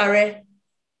 How is Tare?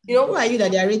 Who are you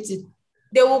that they are rating?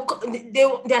 They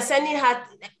are sending her,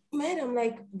 man, I'm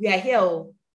like, we are here.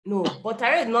 No, but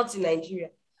Tare is not in Nigeria.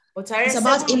 But Tare, it's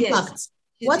about impact.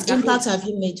 What impact have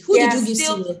you made? Who did you give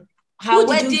cereal? Her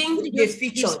wedding, they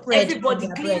featured everybody,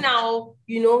 cleaner,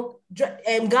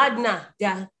 gardener.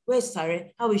 Where's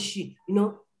Tare? How is she?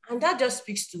 And that just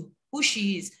speaks to who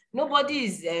she is. Nobody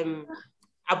is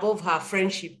above her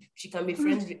friendship. She can be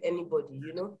friends with anybody,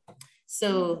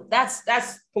 So that's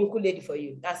Punku Lady for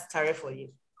you. That's Tare for you.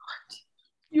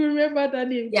 You remember that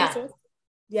name? Yeah. Jesus?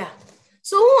 Yeah.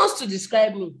 So who wants to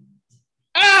describe me?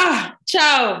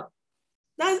 Ciao.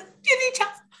 That's Ginika.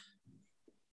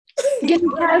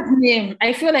 Ginika's name.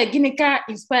 I feel like Ginika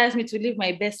inspires me to live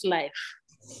my best life.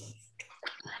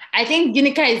 I think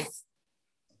Ginika is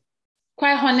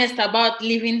quite honest about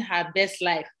living her best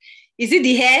life. Is it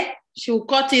the hair? She will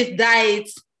cut it, dye it,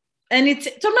 and it's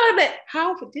somebody like,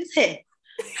 how for this hair?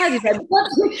 How did that?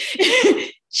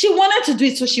 She wanted to do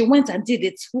it, so she went and did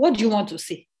it. What do you want to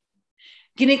say?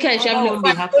 Ginika is traveling.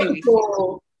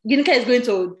 Ginika is going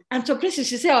to, and to places.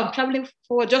 She said, I'm traveling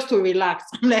forward just to relax.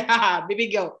 I'm like, baby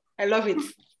girl, I love it.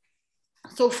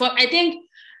 So I think,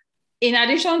 in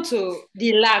addition to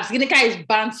the laughs, Ginika is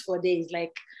bounced for days.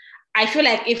 Like, I feel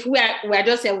like if we are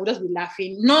just here, we'll just be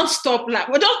laughing, non-stop laugh.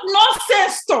 We're just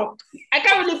nonsense stop. I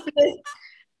can't really play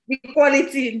the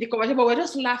quality in the conversation, but we're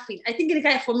just laughing. I think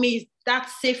Ginika for me is that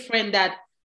safe friend that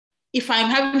if I'm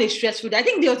having a stressful day, I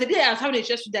think there was a day I was having a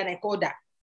stressful day and I called her.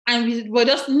 And we were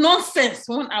just nonsense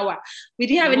 1 hour. We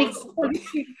didn't have any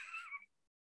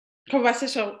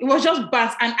conversation. It was just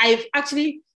bad. And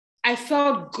I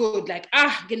felt good. Like,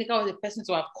 Ginika was the person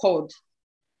to have called.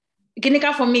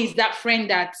 Ginika for me is that friend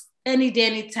that any day,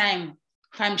 anytime,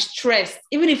 if I'm stressed,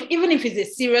 even if it's a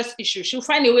serious issue, she'll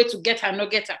find a way to get her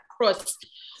nugget across,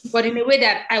 but in a way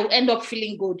that I will end up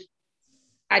feeling good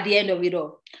at the end of it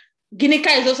all.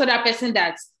 Ginika is also that person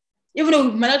that, even though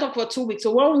we might not talk for 2 weeks,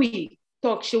 so when we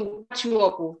talk, she'll catch you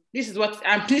up. Oh, this is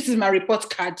my report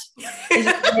card. This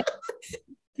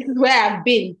is where I've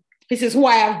been. This is who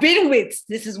I have been with.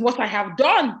 This is what I have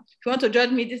done. If you want to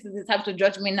judge me, this is the time to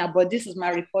judge me now, but this is my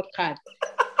report card.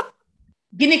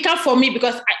 Ginika for me,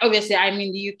 because obviously I'm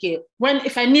in the UK.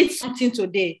 If I need something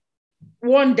today,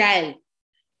 one dial.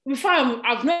 Before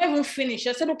I've not even finished,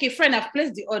 I said, okay, friend, I've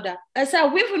placed the order. I said,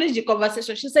 we finished the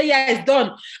conversation. She said, yeah, it's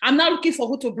done. I'm now looking for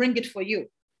who to bring it for you.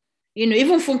 You know,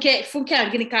 even Funke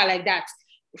and Ginika are like that.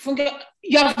 Funke,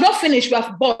 you have not finished, you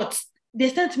have bought. They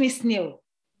sent me snail.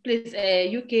 Please,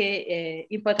 UK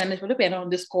import and export on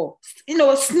this call. You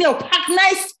know, snail,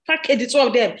 nice package, the two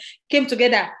of them came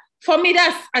together. For me,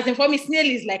 snail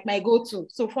is like my go-to.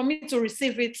 So for me to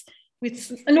receive it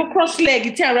with cross-leg,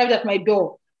 it arrived at my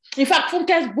door. In fact,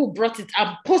 Funke's boo brought it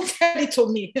and posted it to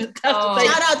me. Shout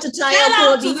out to Tayo. Shout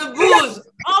out to the boos.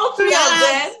 All three of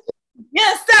them. You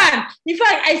understand? In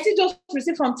fact, I still just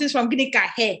received some things from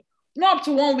Ginika here. Not up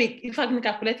to 1 week. In fact,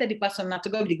 Ginika collected the person now to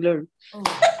God be the glory. Oh.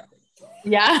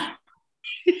 Yeah.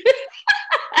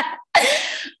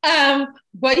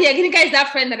 But yeah, Ginika is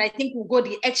that friend that I think will go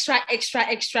the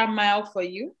extra mile for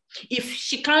you. If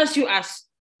she counts you as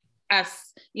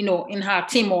you know, in her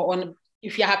team, or on,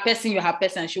 if you're her person, you're her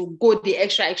person, she'll go the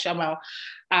extra mile.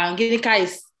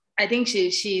 Ginika I think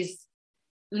she's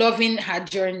loving her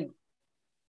journey.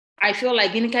 I feel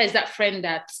like Ginika is that friend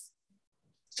that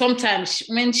sometimes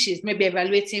when she's maybe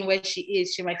evaluating where she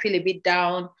is, she might feel a bit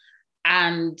down,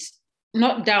 and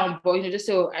not down, but you know, just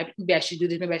so maybe I should do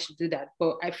this, maybe I should do that.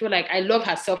 But I feel like I love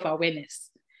her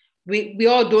self-awareness. We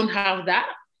all don't have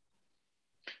that.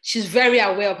 She's very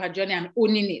aware of her journey and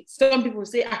owning it. Some people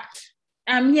say,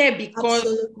 I'm here because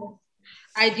Absolutely.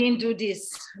 I didn't do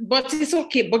this, but it's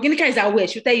okay. But Ginika is aware.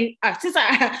 She'll tell you, since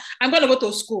I'm going to go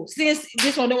to school, since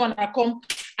this one don't want to come,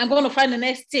 I'm going to find the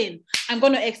next thing. I'm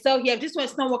going to excel here. If this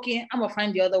one's not working, I'm going to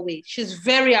find the other way. She's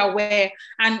very aware,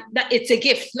 and that it's a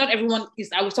gift. Not everyone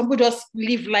is. Some people just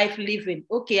live life living.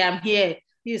 Okay, I'm here.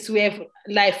 This is where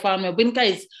life found me. Ginika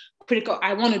is critical.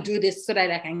 I want to do this so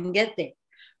that I can get there.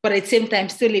 But at the same time,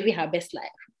 still living her best life.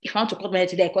 If I want to cut my hair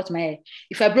today, I cut my hair.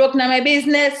 If I broke now my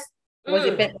business, was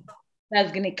it better?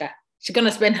 That's Ginika. She's going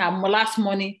to spend her last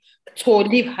money to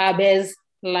live her best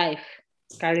life.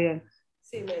 Carry on.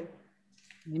 Amen.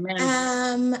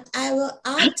 Amen. I will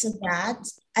add to that.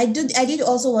 I did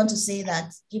also want to say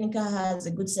that Ginika has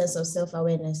a good sense of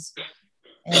self-awareness.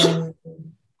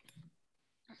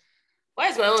 Why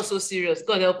is my own so serious?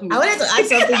 God help me. I wanted to add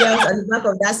something else at the back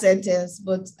of that sentence,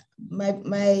 but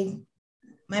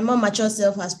my more mature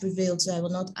self has prevailed, so I will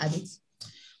not add it.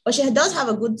 But she does have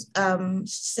a good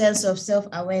sense of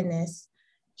self-awareness.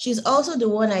 She's also the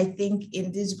one, I think,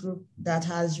 in this group that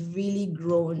has really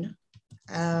grown.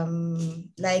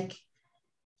 Like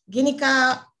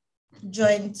Ginika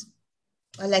joined,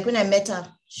 like when I met her,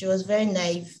 she was very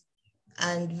naive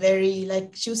and very,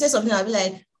 like, she would say something, I'll be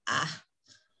like,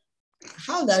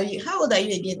 how old are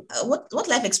you again? What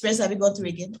life experience have you gone through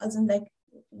again? As in, like,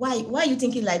 why are you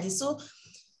thinking like this?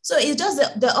 So it's just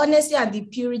the honesty and the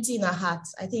purity in her heart.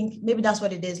 I think maybe that's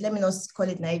what it is. Let me not call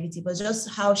it naivety, but just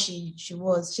how she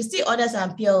was. She's still honest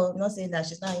and pure. I'm not saying that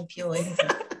she's not impure or anything.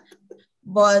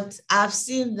 But I've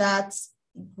seen that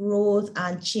growth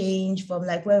and change from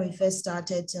like when we first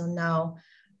started till now.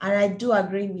 And I do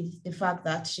agree with the fact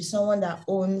that she's someone that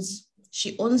owns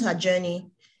her journey.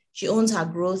 She owns her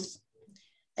growth.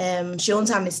 She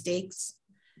owns her mistakes.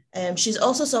 She's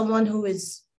also someone who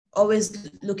is always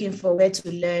looking for where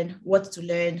to learn, what to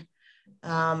learn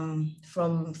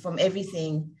from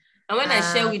everything. And when I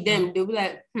share with them, they'll be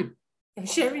like, I'm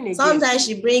sharing again. Sometimes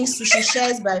she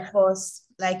shares by force.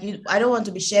 Like, I don't want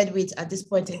to be shared with at this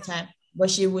point in time, but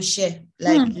she will share.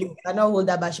 Like, you cannot hold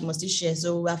her back, she must still share.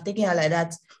 So we have taken her like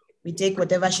that. We take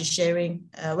whatever she's sharing.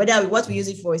 What we use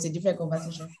it for is a different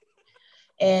conversation.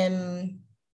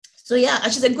 So yeah,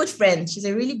 and she's a good friend. She's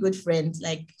a really good friend.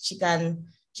 Like, she can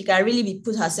really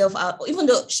put herself out, even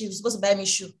though she was supposed to buy me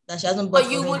shoe that she hasn't bought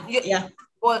for me. Yeah.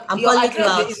 But I'm calling you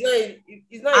out.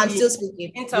 It's not I'm still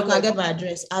speaking. You can get my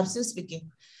address. I'm still speaking.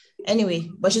 Anyway,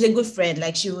 but she's a good friend.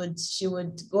 Like she would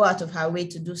go out of her way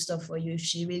to do stuff for you.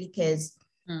 She really cares.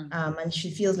 And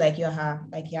she feels like you're her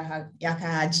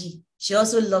Haji. She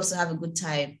also loves to have a good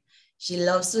time. She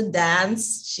loves to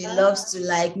dance. She loves to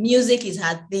like music is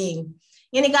her thing.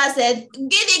 Ginika said,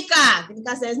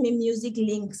 Ginika sends me music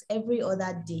links every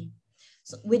other day.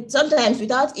 So sometimes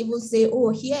without even say, oh,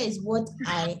 here is what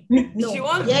I know.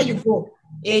 Here you go.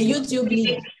 A YouTube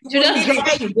link.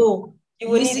 Here you go.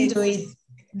 Listen to it.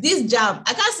 This jam,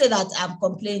 I can't say that I'm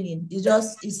complaining.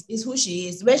 It's who she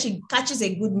is. When she catches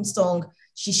a good song,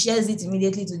 she shares it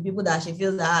immediately to the people that she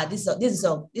feels that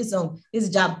this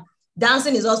jam.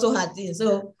 Dancing is also her thing.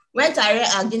 So when Tare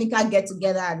and Ginika get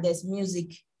together and there's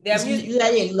music, there's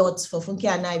usually a lot for Funke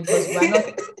and I because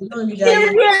we don't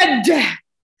usually.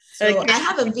 So I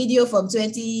have a video from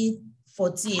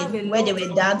 2014 where they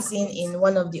were dancing in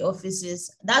one of the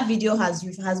offices. That video has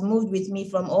moved with me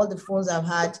from all the phones I've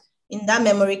had in that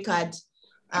memory card.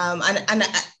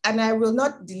 And I will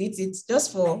not delete it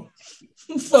just for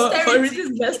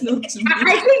reasons best known to me.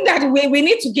 I think that we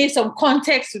need to give some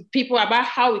context to people about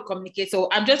how we communicate. So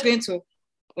I'm just going to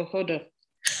hold on.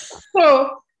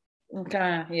 So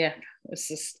yeah,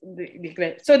 this is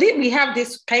great. So we have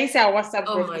this. Can you say our WhatsApp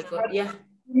group? Oh my God, yeah.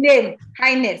 Name,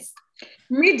 Highness,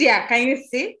 media. Can you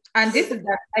see? And this is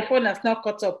that my phone has not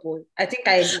caught up. I think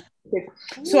I did.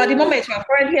 So at the moment we are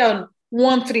currently on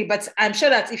 1.3, but I'm sure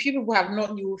that if you people have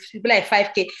not, you will be like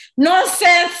 5K.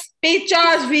 Nonsense,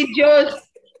 pictures, videos,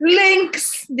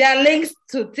 links. There are links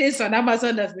to things on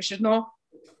Amazon that we should not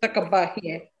talk about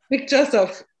here. Pictures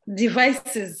of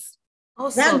devices.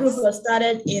 Awesome. That group was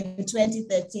started in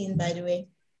 2013, by the way.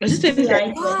 Was it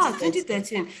 2013? Yeah,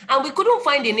 2013. And we couldn't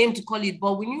find a name to call it,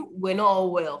 but we knew we're not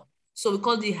all well. So we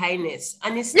called it Highness.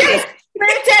 And it's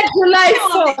printed July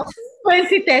 4th,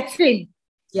 2013.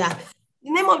 Yeah. The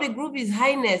name of the group is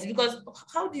Highness because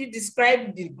how do you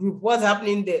describe the group? What's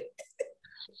happening there?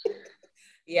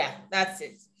 Yeah, that's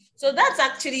it. So that's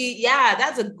actually,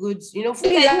 that's a good, I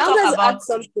want to add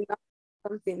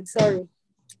something. Sorry.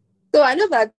 So I know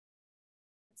that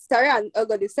Sarah and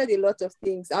Olga, they said a lot of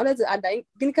things. I wanted to add that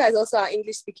Ginika is also our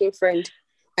English-speaking friend.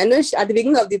 I know at the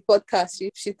beginning of the podcast,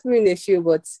 she threw in a few,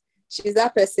 but she's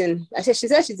that person. She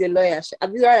said she's a lawyer.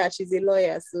 She's a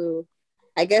lawyer, so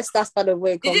I guess that's part of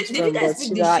where it comes from. But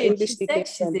she's our English-speaking friend.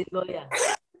 She's a lawyer.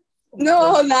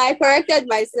 No, I corrected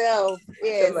myself.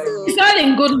 Yeah, so it's not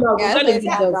in good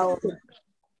love.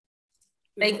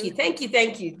 Thank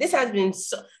you. This has been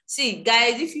see,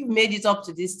 guys, if you've made it up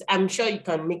to this, I'm sure you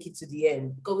can make it to the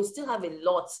end because we still have a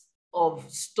lot of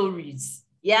stories.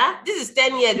 Yeah, this is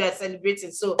 10 years we are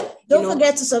celebrating. So don't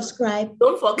forget to subscribe.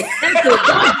 Don't forget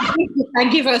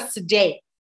and give us today.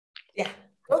 Yeah,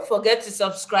 don't forget to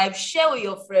subscribe, share with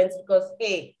your friends because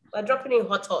hey, we're dropping in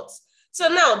hot. So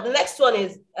now the next one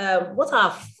is what are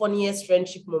our funniest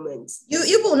friendship moments?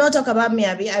 You will not talk about me,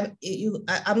 Abby.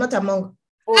 I'm not among.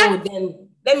 Oh, then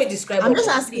let me describe. I'm just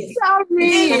asking.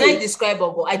 Sorry. Can I describe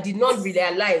Ogo? I did not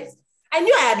realize. I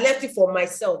knew I had left it for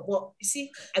myself, but you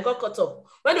see, I got caught up.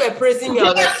 When they were praising me, I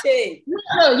was like, hey.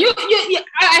 No, you,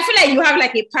 I feel like you have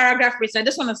like a paragraph written. I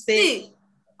just want to say,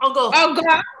 Ogo.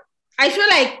 I feel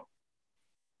like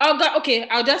Ogo. Okay,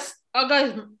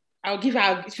 I'll give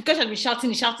her because I'll be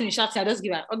shouting. I'll just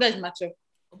give her. Ogo is mature.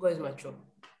 Ogo is mature.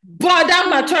 But that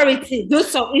maturity,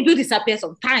 it do disappear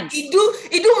sometimes. It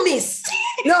do miss.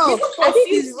 No, I think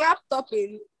it's wrapped up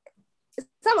in.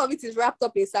 Some of it is wrapped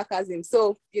up in sarcasm.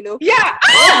 So, yeah,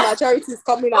 maturity is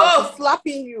coming out,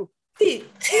 slapping you. See,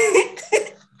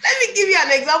 let me give you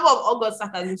an example of August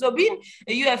sarcasm. So, being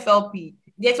a UFLP,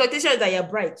 the expectation is that you're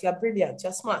bright, you're brilliant,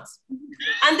 you're smart.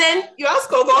 And then you ask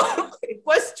Ogo a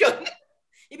question.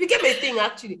 It became a thing,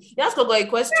 actually. You ask Ogo a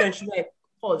question, she's like,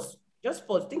 pause. Just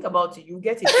pause. Think about it. You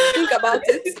get it. Think about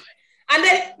it. And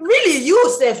then, really, you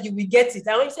will get it.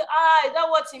 And when you say, is that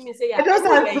what you mean? Say, yeah. That's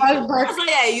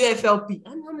why you're a UFLP.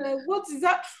 And I'm like, what is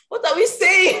that? What are we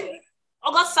saying?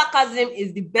 August sarcasm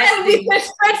is the best. And with a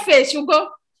straight face, you go,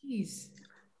 jeez.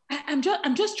 I'm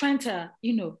just trying to,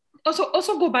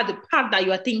 also go by the path that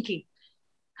you are thinking.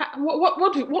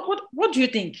 What do you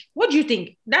think? What do you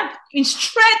think? That in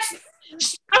straight,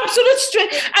 absolute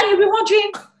straight, and you'll be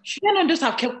wondering, should I not just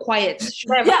have kept quiet?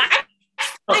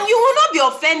 And you will not be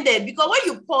offended because when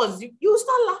you pause, you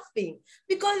start laughing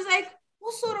because it's like,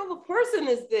 what sort of a person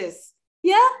is this?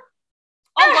 Yeah.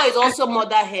 Ogo is also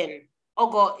mother hen.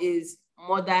 Ogo is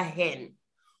mother hen.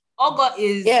 Ogo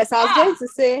is. Yes, I was going to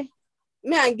say,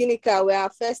 me and Ginika were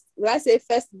our first. Will I say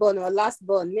first born or last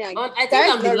born? Me and I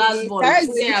think I'm the last born. Sarah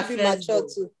is mature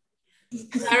too.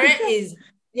 Sarah is,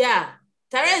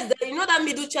 Terence, you know that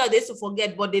middle child they used to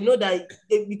forget, but they know that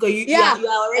because you are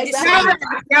already exactly. solid.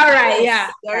 You're right,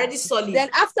 yeah. You're already solid. Then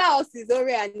after us is Ore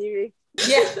and Ire.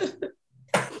 Yeah.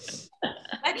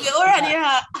 Like the Ore and Ire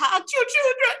are two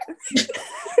children.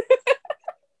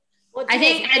 I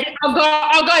think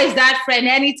Ogo is that friend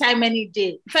anytime, any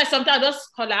day. First, sometimes I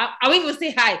just call her. I will even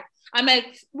say hi. I'm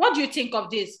like, what do you think of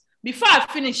this? Before I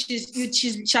finish, she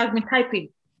has been typing.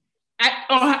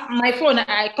 On my phone,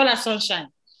 I call her Sunshine.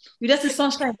 You just see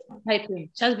Sunshine typing.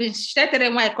 She has been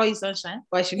stating why I call you Sunshine,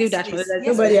 but she leave that for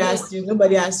Nobody asked you.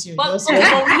 Nobody asked you. But we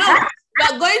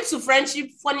are going to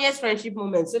funniest friendship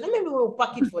moments. So then maybe we'll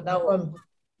pack it for that one.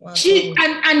 She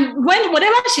and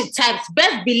whatever she types,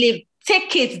 best believe,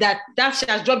 take it that she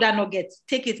has dropped that nugget.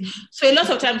 Take it. So a lot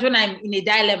of times when I'm in a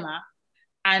dilemma,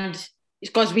 and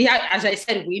because we have, as I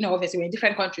said, obviously we're in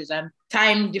different countries and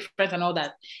time different and all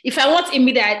that. If I want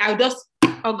immediate, I'll just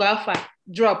go alpha,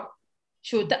 drop.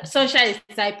 Sunshine is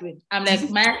typing. I'm like,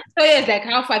 my story is like,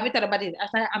 how far have you thought about it?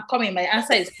 I'm coming. My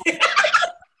answer is.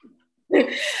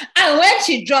 And when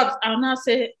she drops, I'll now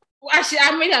say,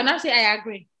 I'll now say, I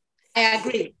agree.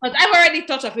 But I've already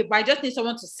thought of it, but I just need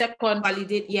someone to second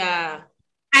validate. Yeah.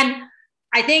 And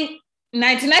I think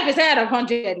 99% out of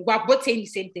 100, we're both saying the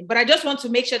same thing, but I just want to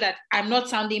make sure that I'm not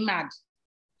sounding mad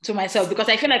to myself because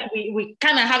I feel like we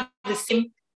kind of have the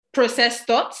same process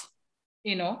thought,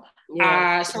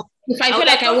 Yeah. So if I feel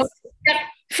like I want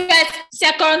first,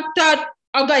 second, third,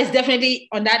 Olga is definitely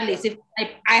on that list. If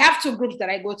I have two groups that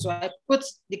I go to, I put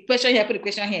the question here, put the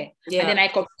question here, and then I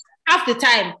come. Half the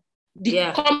time,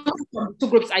 the comments from the two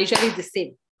groups are usually the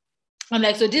same. I'm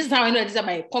like, so this is how I know these are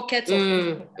my pockets.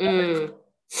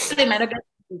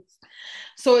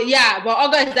 So yeah, but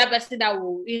Olga is that person that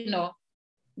will,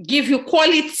 give you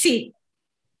quality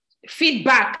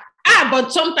feedback.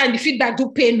 But sometimes the feedback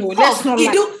do pay no. Let's not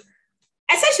lie.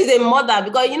 I said she's a mother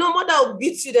because mother will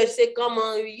beat you. They say, "Come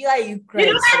on, you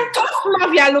crazy." That tough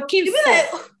love you are looking for.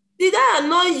 Like, did I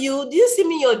annoy you? Did you see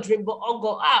me in your dream? But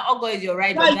Ogo is your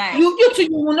right guy. You too,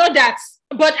 you will know that.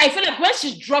 But I feel like when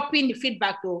she's dropping the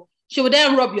feedback though, she will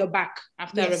then rub your back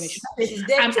after remission. She's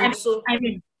there to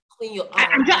clean your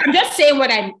arm. I'm just saying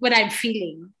what I'm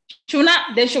feeling. She will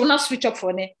not switch up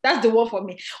for me. That's the one for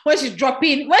me. When she's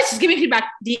giving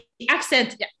feedback, the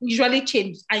accent usually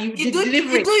changes and you do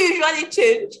usually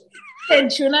change.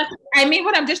 And she will not. I mean,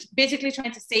 what I'm just basically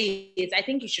trying to say is, I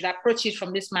think you should approach it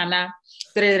from this manner.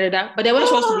 But then when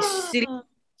she wants to be silly,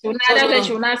 she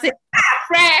will not say,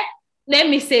 "Friend, let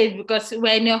me say it because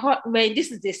when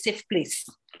this is a safe place."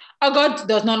 Oh, God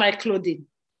does not like clothing.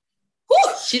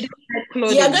 She doesn't like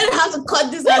clothing. You're going to have to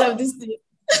cut this out of this thing.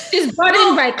 She's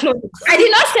burdened by clothing. I did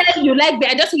not say you like me.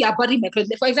 I just say you're burdened by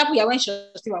clothing. For example, you're wearing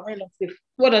short sleeve, I'm wearing long sleeve.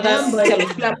 What does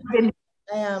that mean?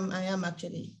 I am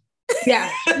actually. Yeah.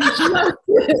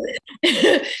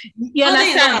 You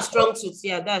understand? A strong suit.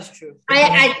 Yeah, that's true.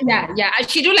 Yeah.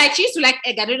 She used to like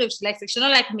egg. I don't know if she likes it. She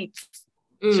don't like meat.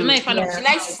 She's not a fan of. She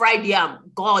likes fried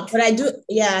yam. God. But I do.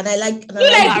 Yeah, and I like.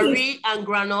 Curry and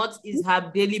granite is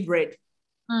her daily bread.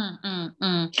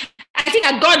 I think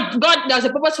God there's a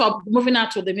purpose for moving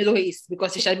out to the Middle East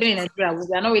because she has been in Nigeria.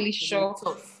 We are not really sure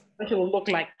what she will look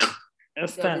like.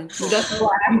 Understand? In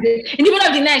the middle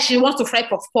of the night, she wants to fry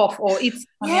puff or eat.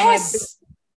 Yes.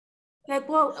 Like,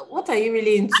 well, what are you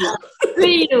really into?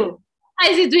 How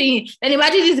is he doing? And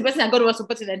imagine this is the person that God wants to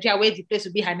put in Nigeria where the place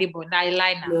will be her neighbor. Now,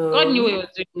 no. God knew what he was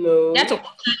doing. No. He had to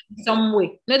some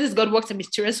way. Notice God works in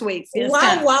mysterious ways.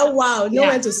 Wow.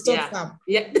 Nowhere to stop them.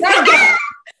 Yeah.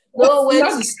 Nowhere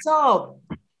to stop.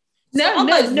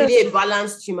 Olga is really a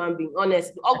balanced human being,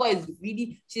 honestly. Olga is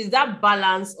really, she's that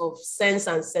balance of sense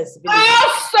and sensibility.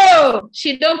 Also,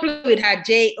 she don't play with her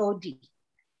J-O-D.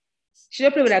 She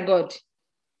don't play with her God.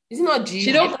 It's not G.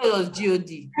 I thought it was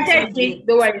G-O-D. I said G.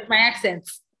 Don't worry, it's my accent.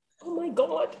 Oh my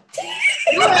God.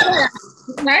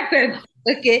 It's my accent.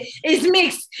 Okay. It's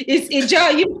mixed. It's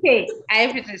Ijo, UK.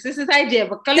 Everything. This is idea,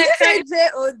 but collect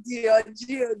J-O-D or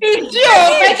G-O-D. It's G.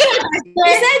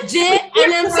 He said J,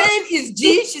 and I'm saying it's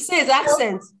G. She says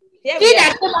accent. He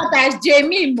that came out as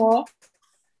Jamie more.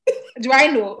 Do I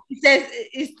know? It says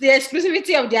it's the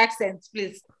exclusivity of the accent,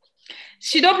 please.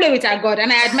 She don't play with her God,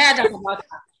 and I admire that about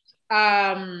her.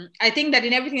 I think that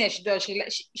in everything that she does,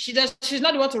 she does. She's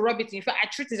not the one to rub it in. In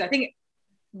fact, truth is, I think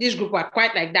this group are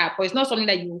quite like that, but it's not something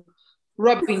that you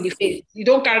rub in the face. You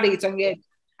don't carry it on your head.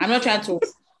 I'm not trying to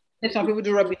let some people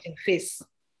do rub it in the face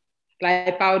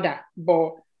like powder,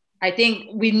 but I think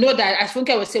we know that, as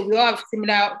Funke would say, we all have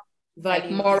similar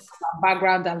moral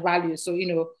backgrounds and values. So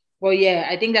but yeah,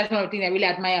 I think that's one of the things I really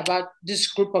admire about this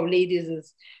group of ladies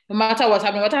is no matter what's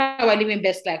happening, no matter how we're living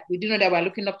best life, we do know that we're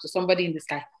looking up to somebody in the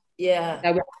sky.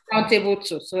 that we're accountable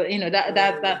to. So,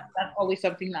 that's always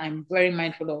something I'm very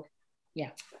mindful of.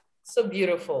 Yeah. So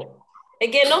beautiful.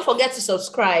 Again, don't forget to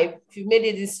subscribe if you made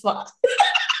it this far.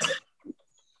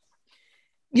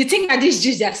 You think that this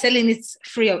juice, they're selling it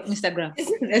free on Instagram?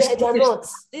 They're not.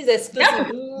 This is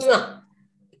exclusive.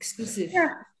 Exclusive.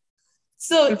 Yeah.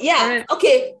 So,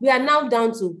 okay, we are now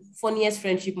down to funniest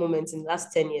friendship moments in the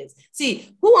last 10 years.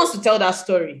 See, who wants to tell that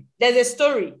story? There's a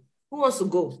story. Who wants to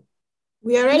go?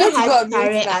 We already had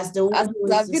Tare as the one who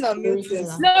is the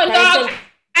storyteller. No.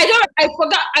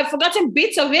 I've forgotten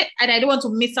bits of it, and I don't want to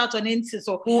miss out on it.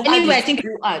 So anyway, I think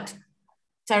who had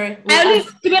Tare.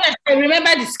 I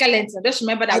remember the skeleton. I just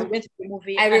remember that we went to the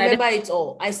movie. I remember it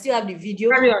all. I still have the video.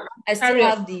 Carry on. I still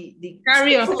have the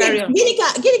carry on.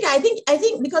 Ginika, I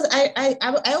think because I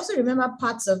also remember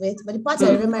parts of it, but the parts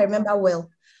I remember well.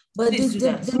 But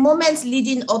the moments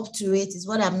leading up to it is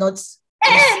what I'm not.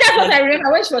 That's what I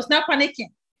remember when she was not panicking.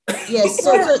 Yes,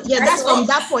 so that's from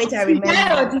that point I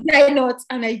remember. Did I not?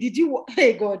 And I did you?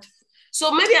 Hey God.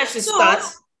 So maybe I should start.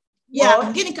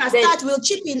 Yeah, Ginika, start. We'll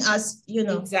chip in as you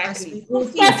know. Exactly. Feel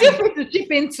free to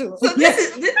chip in too. So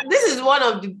this is one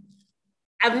of the.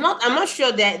 I'm not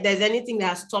sure that there's anything that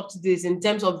has topped this in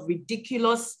terms of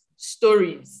ridiculous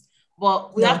stories,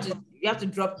 but we have to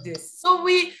drop this. So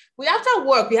we after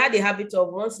work we had the habit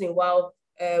of once in a while.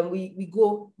 We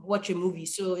go watch a movie,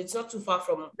 so it's not too far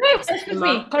from. Excuse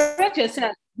me. Correct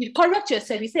yourself.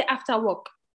 You say after work.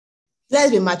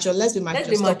 Let's be mature. Let's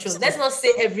not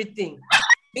say everything,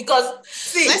 because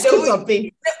see,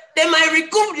 they might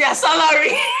recoup their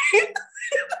salary.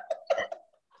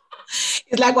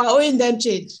 It's like we're owing them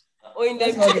change.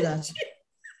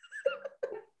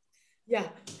 Yeah.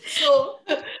 So,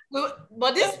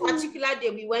 but this particular day,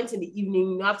 we went in the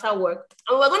evening after work,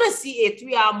 and we're going to see a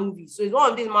 3-hour movie. So it's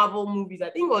one of these Marvel movies. I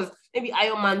think it was maybe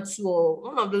Iron Man 2 or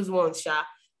one of those ones,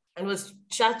 and it was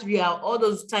 3 hours. All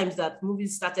those times that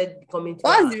movies started becoming 2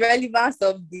 hours. What's the relevance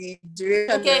of the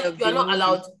duration? Okay, you are not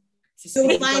allowed to see.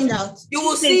 We'll find out. You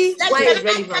will see why it's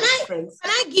relevant, friends.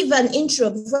 Can I give an intro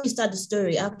before you start the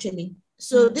story, actually?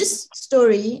 So this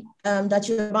story that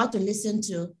you're about to listen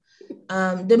to,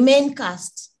 the main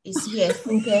cast is here,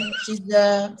 Funke. She's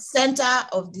the center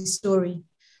of the story,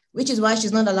 which is why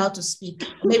she's not allowed to speak.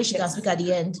 Maybe she can speak at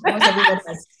the end once everyone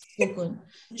has spoken.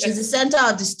 She's the center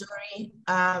of the story.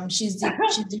 She's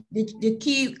the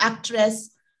key actress,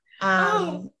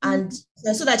 and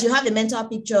so that you have a mental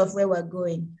picture of where we're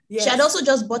going. Yes. She had also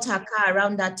just bought her car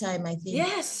around that time, I think.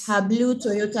 Yes. Her blue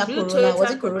Toyota Corolla.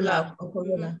 Was it Corolla or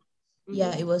Corolla? Mm-hmm.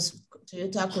 Yeah, it was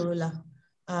Toyota Corolla.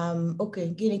 Okay,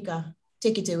 Ginika,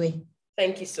 take it away.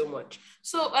 Thank you so much.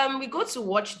 So we go to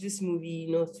watch this movie,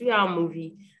 3-hour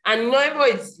movie, and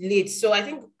everyone is late. So I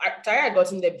think Tara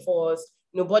got in there before us,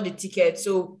 bought the ticket.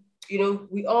 So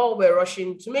we all were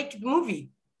rushing to make the movie,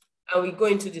 and we go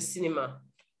into the cinema,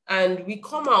 and we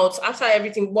come out after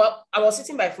everything. Well, I was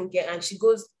sitting by Funke, and she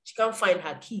goes, she can't find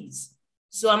her keys.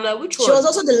 So I'm like, which one? She was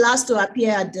also the last to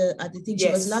appear at the thing. Yes.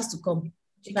 She was last to come.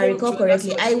 If I recall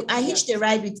correctly, I hitched a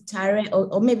ride with Tare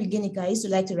or maybe Ginika. I used to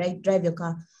like to drive your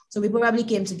car. So we probably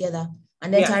came together.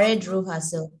 And then Tare drove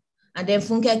herself. And then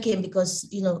Funke came because,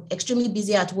 extremely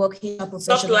busy at work,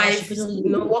 professional. Life,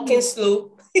 walking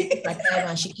slow.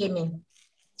 And she came in.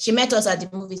 She met us at the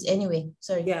movies anyway.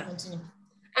 Sorry, continue.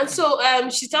 And so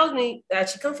she tells me that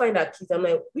she can't find her keys. I'm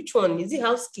like, which one? Is it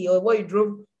house key or what you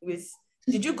drove with?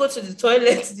 Did you go to the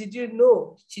toilet? Did you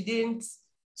know? She didn't.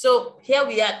 So here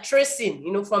we are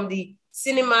tracing, from the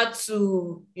cinema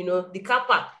to, the car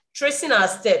park, tracing our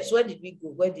steps. Where did we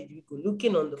go?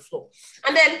 Looking on the floor.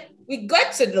 And then we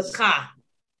got to the car.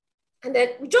 And then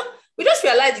we just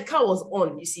realized the car was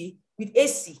on, you see, with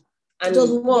AC. And it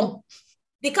was warm.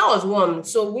 The car was warm,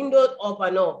 so windowed up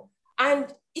and all.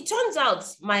 And it turns out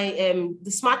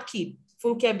the smart kid,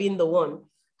 Funke being the one,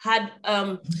 had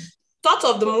thought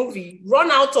of the movie,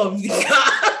 run out of the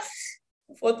car.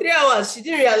 For 3 hours, she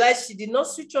didn't realize she did not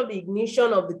switch off the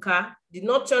ignition of the car, did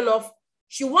not turn off.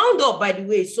 She wound up, by the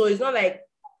way, so it's not like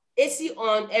AC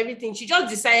on, everything. She just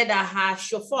decided that her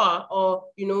chauffeur or,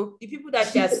 the people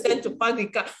that she has sent to park the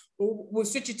car will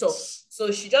switch it off. So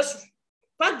she just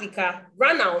parked the car,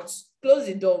 ran out, closed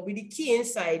the door with the key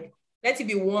inside, let it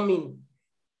be warming.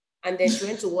 And then she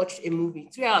went to watch a movie,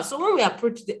 3 hours. So when we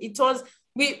approached it was,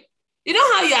 you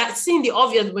know how you are seeing the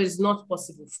obvious, but it's not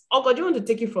possible. Oh God, do you want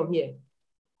to take it from here?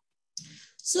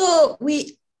 So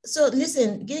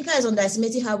listen, Ginika is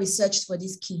underestimating how we searched for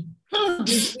this key.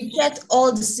 We checked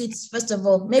all the seats, first of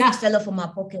all. Maybe it fell off from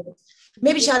our pocket.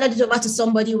 Maybe she handed it over to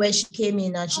somebody when she came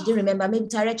in and she didn't remember. Maybe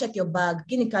Tara, check your bag.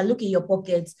 Ginika, look in your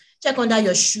pockets. Check under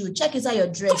your shoe. Check inside your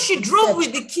dress. So she drove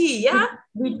with the key, yeah?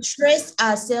 We traced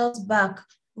ourselves back.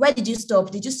 Where did you stop?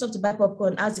 Did you stop to buy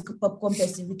popcorn? Ask the popcorn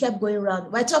person. We kept going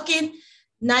around. We're talking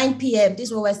 9 p.m. This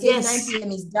is what we're saying. Yes. 9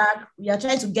 p.m. is dark. We are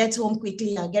trying to get home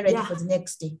quickly and get ready for the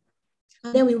next day.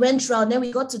 And then we went around. Then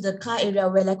we got to the car area.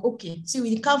 We're like, okay, see,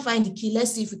 we can't find the key.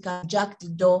 Let's see if we can jack the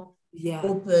door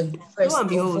open first of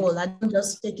all, and don't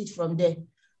just take it from there.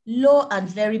 Lo and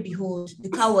very behold, the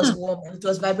car was warm. It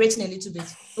was vibrating a little bit.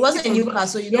 It wasn't a new car,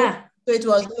 so so it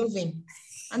was moving.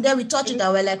 And then we touched it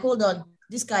and we're like, hold on,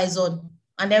 this car is on.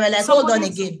 And then we're like, hold on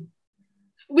again.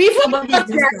 We thought to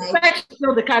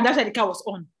steal the car. That's why the car was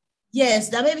on. Yes,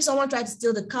 that maybe someone tried to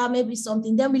steal the car, maybe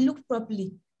something. Then we looked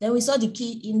properly. Then we saw the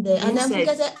key in there. And then we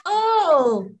said,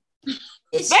 oh,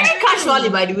 it's very casually,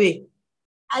 by the way.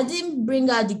 I didn't bring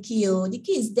out the key. Oh, the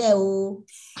key is there. Oh,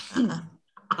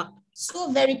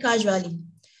 so very casually.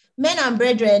 Men and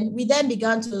brethren, we then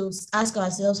began to ask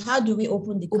ourselves, how do we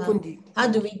open the car? How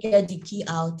do we get the key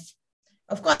out?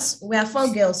 Of course, we are 4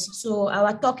 girls, so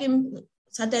our talking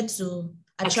started to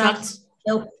attract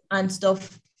help and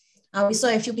stuff. And we saw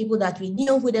a few people that we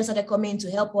knew who then started coming to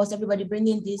help us. Everybody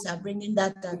bringing this and bringing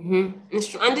that. And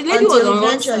the lady was on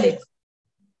one side.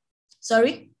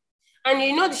 Sorry? And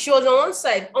you know, she was on one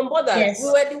side, unbothered. Yes.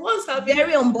 We were the ones having...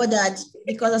 Very unbothered,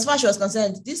 because as far as she was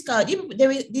concerned, this car,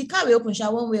 the car will open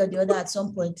one way or the other at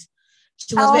some point.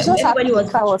 Everybody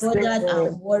was bothered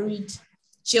and worried.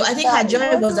 I think her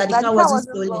joy was that the car wasn't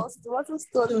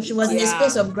stolen. So she was in a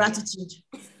space of gratitude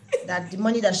that the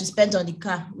money that she spent on the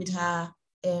car with her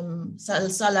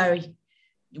salary,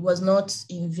 it was not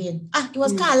in vain. It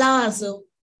was car allowance. So.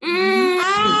 You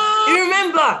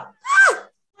remember?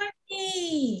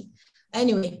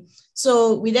 Anyway,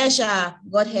 so we then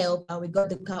got help and we got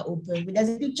the car open. There's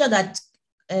a picture that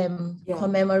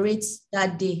commemorates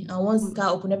that day. And once the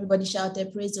car opened, everybody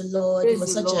shouted, "Praise the Lord!" It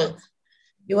was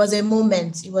it was a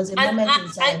moment. It was a moment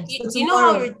in time. And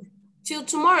till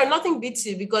tomorrow, nothing beats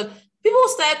it, because people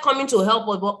started coming to help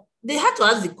us, but they had to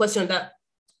ask the question that,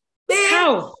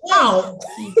 how?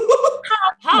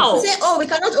 How? They say, oh, we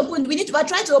cannot open. We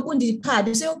try to open the car.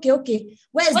 They say, okay.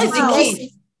 Where's the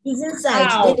key? It's inside.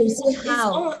 How? They say,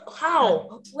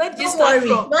 how? Where this worry.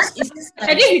 From?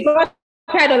 I think we got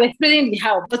tired of explaining the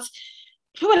how, but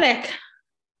people like,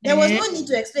 there was no need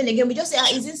to explain again. We just say,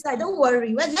 it's inside. Don't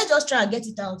worry. Let's just try and get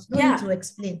it out. No need to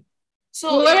explain.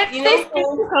 So,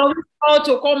 how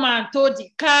to come and tow the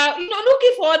car,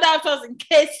 looking for other options in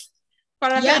case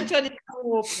paraventure the car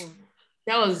open.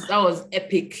 That was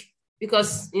epic,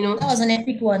 because that was an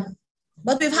epic one.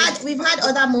 But we've had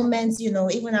other moments,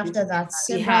 even after that.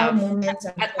 Several moments.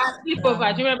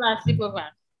 Sleepover. Do you remember our sleepover?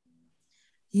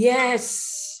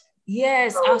 Yes. Our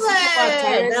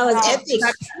sleepover. That was epic.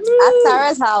 At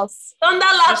Sarah's house. Thunder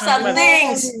laps and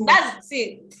things. That's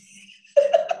it.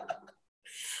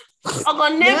 That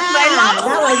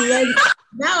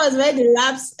was when the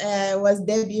laps was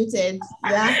debuted.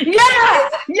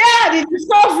 The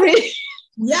discovery.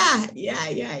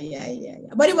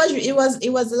 But it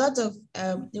was a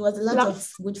lot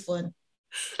of good fun.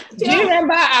 Do you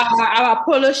remember our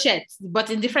polo shirts, but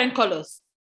in different colors?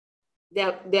 They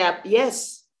are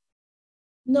yes.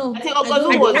 No, I think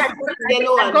Ogozu was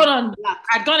yellow and black.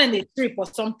 I'd gone on a trip or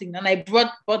something, and I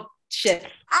brought shirts.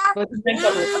 But different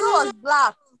colors. Was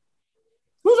black.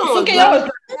 Whose one was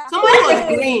black? Somebody was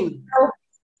green.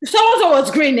 Someone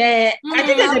was green. I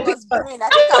think there's a picture.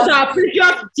 That was our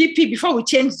previous GP before we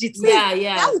changed it. Yeah. We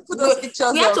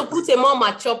had to put a more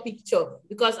mature picture,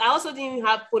 because I also didn't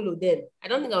have polo then. I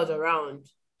don't think I was around.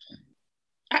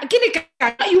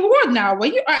 You were now. Were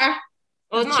you? I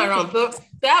was not around, but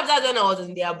perhaps that's when I was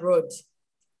in the abroad.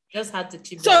 Just had to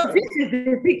chip. So this is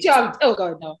the picture of. Oh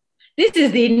God, no! This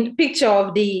is the picture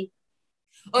of the.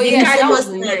 Oh yes, that was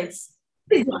the night.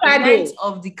 This is the night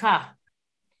of the car.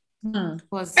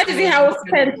 Was I see how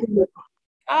expensive.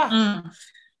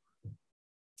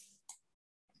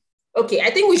 Okay, I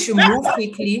think we should move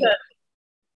quickly.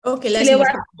 Okay, let's move.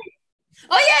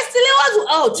 Oh yes,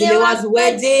 Tilewa's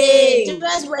wedding.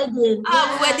 Tilewa's wedding.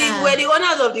 We're the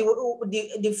owners of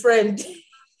the friend.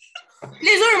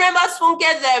 Please don't remember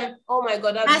Spunke's oh my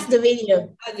God, that's the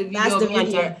video. That's the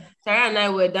video. Tara and I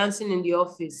were dancing in the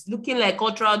office, looking like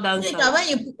cultural dancers.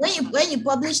 When you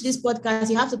publish this podcast,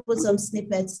 you have to put some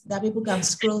snippets that people can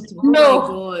scroll through.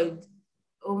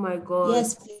 Oh my God.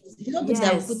 Yes, please. If you don't put it,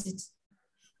 I will put it.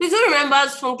 Please don't remember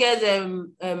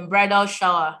Spunke's bridal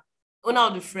shower. Owner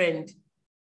of the friend.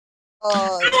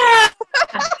 I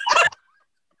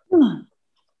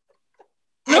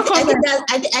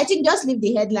I think just leave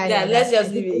the headline. Yeah, let's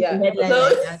just leave it. Yeah. The headline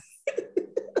like that.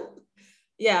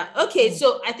 Yeah. Okay.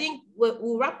 So I think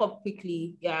we'll wrap up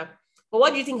quickly. Yeah. But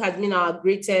what do you think has been our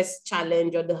greatest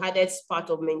challenge or the hardest part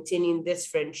of maintaining this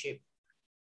friendship?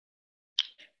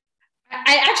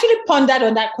 I actually pondered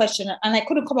on that question and I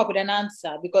couldn't come up with an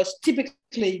answer because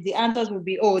typically the answers would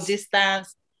be,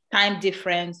 distance, time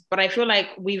difference. But I feel like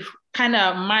we've kind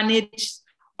of managed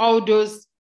all those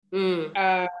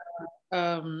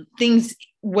things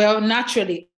well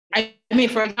naturally. I mean,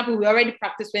 for example, we already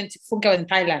practiced when Funke was in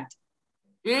Thailand.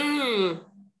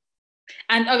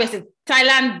 And obviously,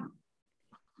 Thailand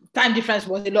time difference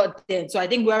was a lot then. So I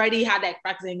think we already had like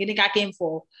practice and Ginika came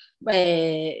for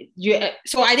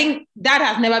so I think that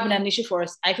has never been an issue for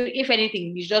us. I feel if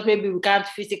anything, it's just maybe we can't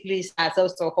physically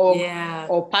ourselves to hug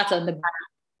or pat on the back.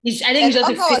 I think it's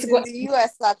just a physical. Was in the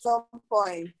US at some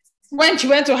point. When she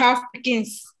went to have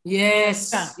Pickings.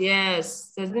 Yes.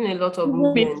 There's been a lot of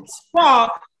movement.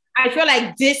 Well, I feel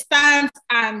like distance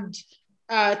and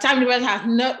time difference has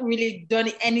not really done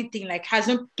anything, like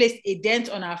hasn't placed a dent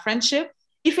on our friendship.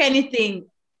 If anything,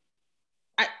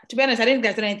 to be honest, I didn't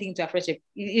get anything to our friendship.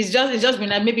 It's just been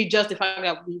like maybe just the fact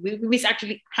that we miss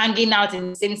actually hanging out in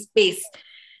the same space,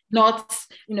 not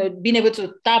being able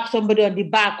to tap somebody on the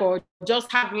back or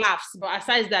just have laughs. But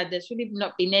aside that, there's really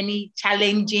not been any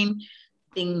challenging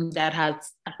thing that has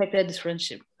affected this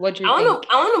friendship. What do you think?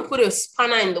 I want to put a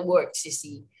spanner in the works, you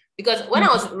see, because when I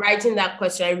was writing that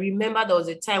question, I remember there was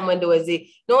a time when there was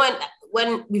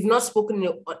when we've not spoken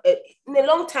in a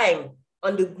long time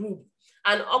on the group,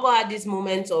 and Ogo had this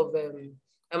moment of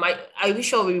I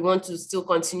wish we want to still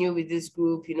continue with this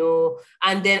group,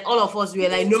 and then all of us were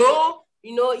like, no,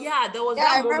 there was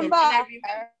that moment.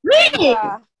 Really?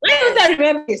 Why don't I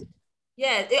remember this?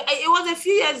 Yeah, it was a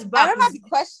few years back. I remember the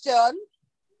question.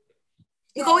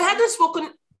 Because we hadn't spoken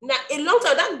a long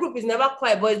time. That group is never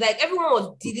quiet, but it's like everyone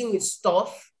was dealing with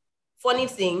stuff, funny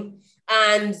thing,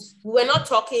 and we were not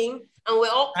talking, and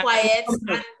we're all quiet.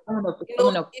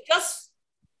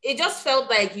 It just felt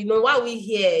like, why are we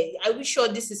here? Are we sure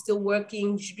this is still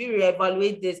working? Should we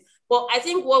reevaluate this? But I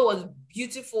think what was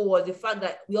beautiful was the fact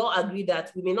that we all agreed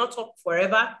that we may not talk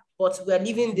forever, but we are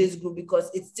leaving this group because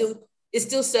it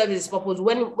still serves its purpose.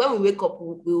 When we wake up,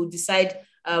 we will decide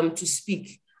to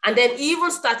speak. And then even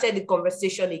started the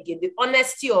conversation again, the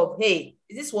honesty of, hey,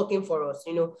 is this working for us?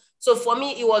 So for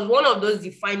me, it was one of those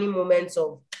defining moments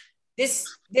of this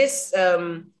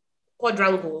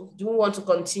quadrangle. Do we want to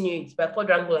continue it? By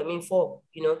quadrangle, I mean 4,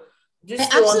 I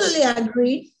absolutely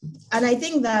agree. And I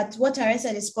think that what Tare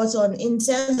said is spot on in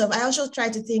terms of, I also try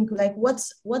to think like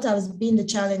what has been the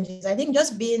challenges. I think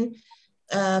just being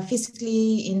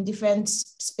physically in different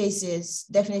spaces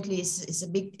definitely is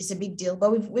a big deal,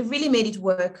 but we've really made it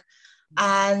work.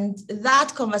 And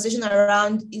that conversation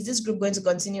around, is this group going to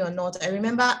continue or not? I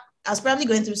remember I was probably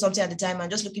going through something at the time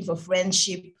and just looking for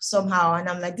friendship somehow, and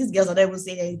I'm like, these girls are not even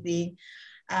saying anything.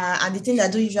 And the thing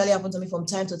that do usually happen to me from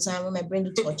time to time when my brain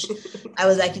do touch, I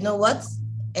was like, you know what?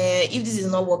 If this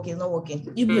is not working, it's not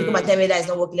working. You come and tell me that it's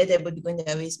not working, let everybody go in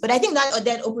their ways. But I think that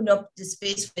then opened up the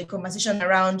space for a conversation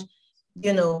around,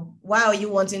 why are you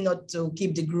wanting not to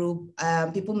keep the group?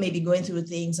 People may be going through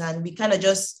things, and we kind of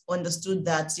just understood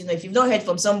that, if you've not heard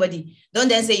from somebody, don't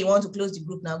then say you want to close the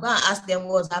group now. Go and ask them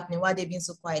what's happening, why they've been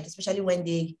so quiet, especially when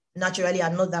they naturally are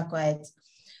not that quiet.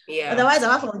 Yeah. Otherwise,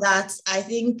 apart from that, I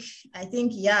think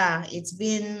it's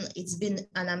been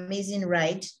an amazing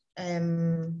ride. I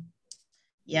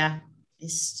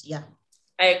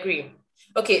agree.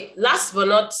 Okay, last but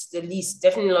not the least,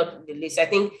 definitely not the least, I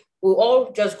think we'll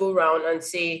all just go around and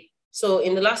say, so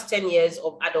in the last 10 years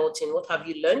of adulting, what have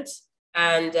you learned?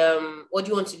 And what do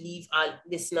you want to leave our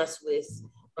listeners with?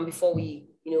 And before we,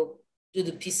 do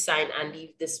the peace sign and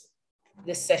leave this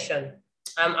session,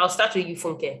 I'll start with you,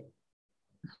 Funke.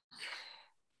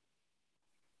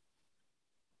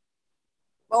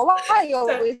 Well, why are you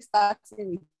always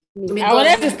starting with me? I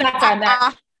wanted to start on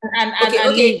that.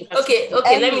 Okay.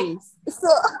 Let me. So,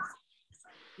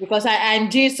 because I'm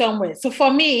due somewhere. So for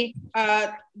me,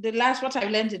 what I've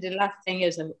learned in the last 10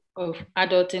 years of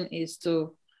adulting is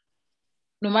to,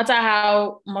 no matter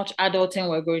how much adulting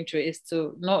we're going through, is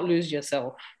to not lose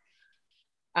yourself.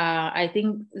 I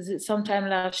think sometime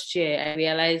last year, I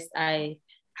realized I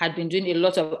had been doing a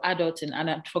lot of adulting and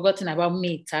I'd forgotten about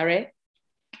me, Tare,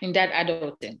 in that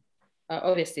adulting.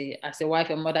 Obviously, as a wife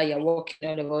and mother, you're working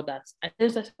all of all that. I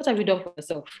was like, what have you done for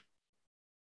yourself?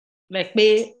 Like,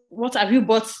 what have you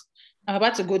bought? I'm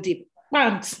about to go deep.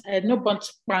 Pants. I had no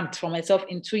pants for myself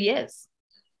in 2 years.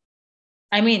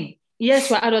 I mean,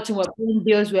 yes, we're adulting, we're paying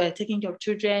bills, we're taking care of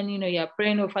children, you're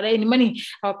praying, oh, Father, any money,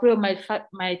 I'll pray for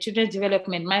my children's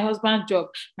development, my husband's job,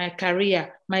 my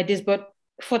career, my this, but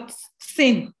for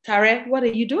sin, Tare, what are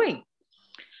you doing?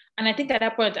 And I think at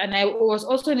that point, and I was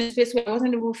also in a space where I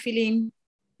wasn't even feeling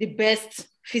the best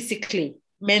physically,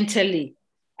 mentally.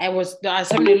 I was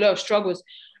having a lot of struggles.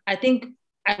 I think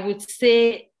I would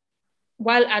say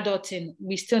while adulting,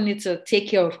 we still need to take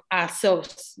care of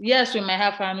ourselves. Yes, we might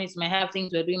have families, might have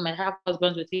things we're doing, might have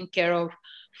husbands we're taking care of,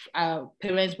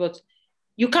 parents, but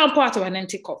you can't pour out of an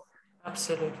empty cup.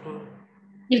 Absolutely.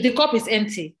 If the cup is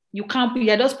empty, you're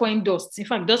just pouring dust. In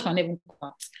fact, dust can even come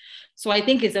out. So I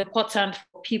think it's important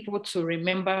for people to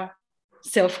remember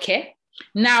self-care.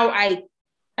 Now,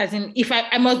 if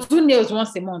I must do nails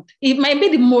once a month, it might be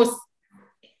the most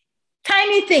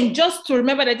tiny thing just to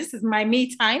remember that this is my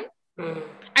me time.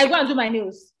 I go and do my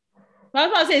nails. My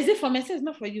husband says, is it for me? I say, it's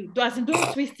not for you.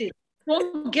 Don't twist it.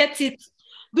 Don't get it.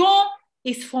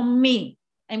 It's for me.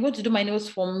 I'm going to do my nails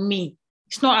for me.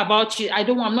 It's not about you.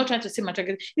 I'm not trying to say my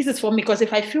target. This is for me, because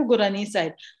if I feel good on the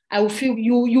inside, I will feel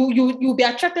you'll be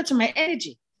attracted to my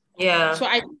energy. Yeah. So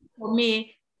for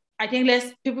me, I think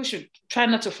people should try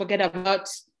not to forget about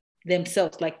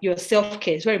themselves, like your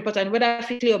self-care is very important, whether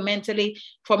physically or mentally.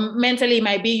 For mentally, it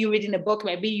might be you reading a book,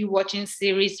 might be you watching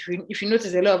series. If you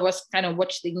notice, a lot of us kind of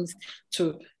watch things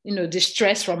to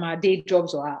distress from our day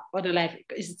jobs or our other life.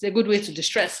 It's a good way to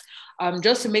distress,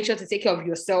 just to make sure to take care of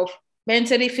yourself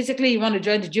mentally. Physically, you want to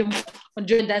join the gym, want to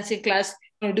join dancing class,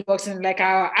 you want to do boxing, like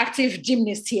our active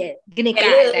gymnast here,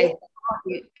 Ginika,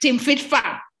 like Team Fit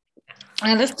Farm.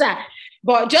 I understand.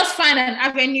 But just find an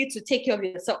avenue to take care of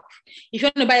yourself. If you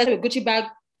want to buy yourself a Gucci bag,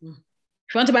 if you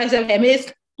want to buy yourself a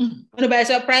Hermes, you want to buy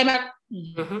yourself Primark,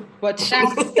 but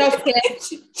self-care.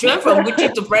 She went from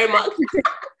Gucci to Primark.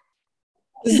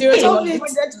 Zero to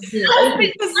 100 to zero. I'm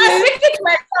speaking to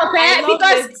myself,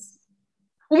 because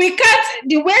we can't,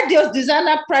 the way those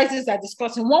designer prices are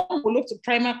discussing, one will look to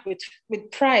Primark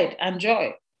with pride and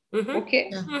joy.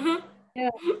 Okay?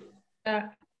 Yeah.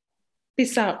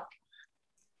 Peace out.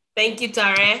 Thank you,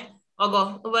 Tare.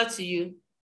 Ogo, over to you.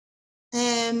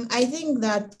 I think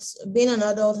that being an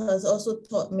adult has also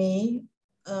taught me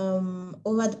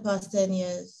over the past 10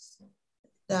 years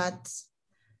that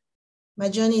my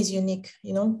journey is unique,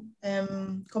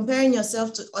 comparing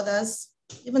yourself to others,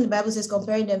 even the Bible says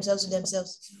comparing themselves to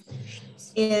themselves,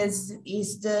 is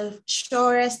the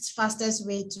surest, fastest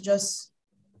way to just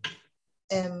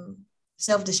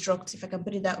self-destruct, if I can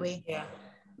put it that way. Yeah.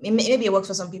 Maybe it works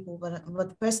for some people,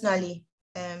 but personally,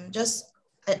 just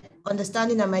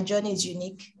understanding that my journey is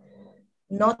unique,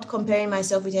 not comparing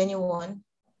myself with anyone,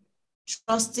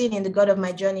 trusting in the God of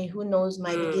my journey who knows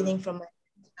my beginning from my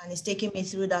and is taking me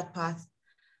through that path,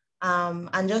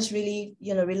 and just really,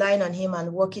 relying on him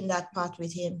and walking that path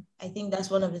with him. I think that's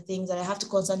one of the things that I have to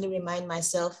constantly remind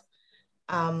myself,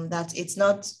 that it's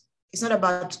not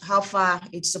about how far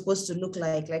it's supposed to look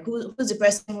like who's the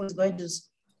person who's going to.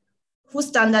 Whose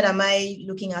standard am I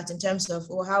looking at in terms of,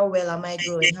 how well am I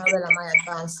growing? How well am I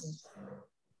advancing?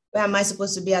 Where am I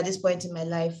supposed to be at this point in my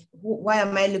life? Why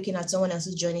am I looking at someone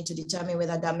else's journey to determine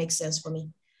whether that makes sense for me?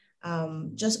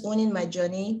 Just owning my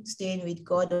journey, staying with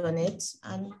God on it,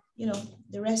 and,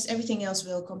 the rest, everything else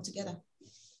will come together.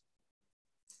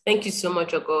 Thank you so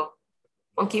much, Ogo.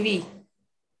 Funky V.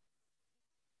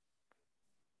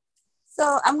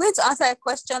 So I'm going to answer a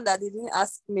question that they didn't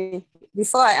ask me.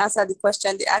 Before I answer the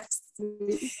question they asked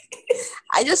me,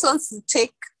 I just want to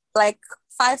take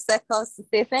 5 seconds to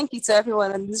say thank you to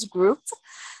everyone in this group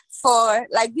for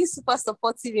being super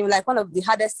supportive in one of the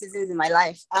hardest seasons in my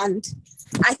life. And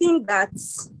I think that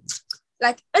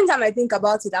anytime I think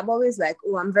about it, I'm always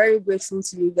I'm very grateful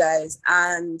to you guys.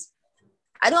 And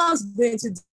I don't want to go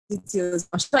into details.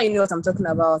 I'm sure you know what I'm talking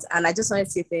about. And I just want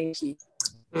to say thank you.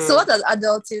 So what has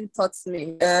adulting taught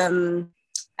me?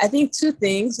 I think 2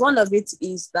 things. One of it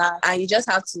is that you just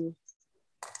have to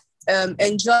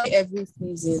enjoy every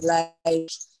season.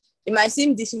 It might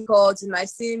seem difficult,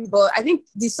 but I think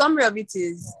the summary of it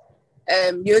is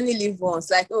you only live once.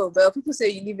 But people say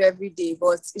you live every day,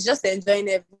 but it's just enjoying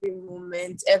every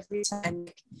moment, every time,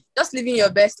 just living your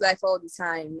best life all the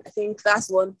time. I think that's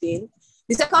one thing.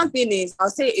 The second thing is, I'll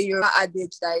say a Yoruba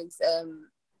adage that is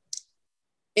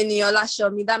in your last show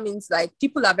me, that means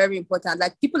people are very important.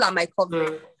 People are my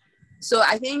covering. So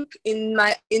I think in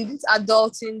this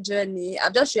adulting journey,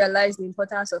 I've just realized the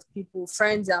importance of people,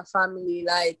 friends and family.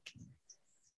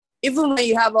 Even when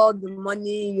you have all the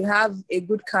money, you have a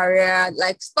good career,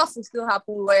 stuff will still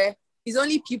happen where it's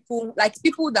only people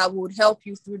that would help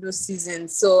you through those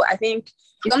seasons. So I think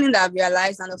it's something that I've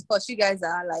realized. And of course, you guys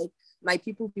are my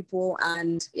people,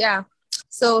 and yeah.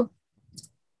 So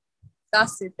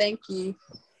That's it. Thank you.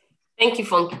 Thank you,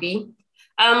 Funky B.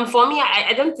 For me,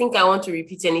 I don't think I want to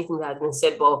repeat anything that has been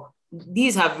said, but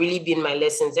these have really been my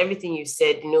lessons. Everything you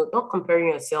said, not comparing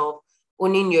yourself,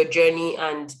 owning your journey,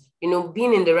 and,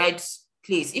 being in the right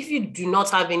place. If you do not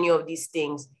have any of these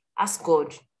things, ask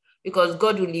God, because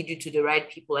God will lead you to the right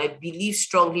people. I believe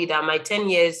strongly that my 10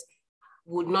 years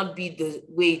would not be the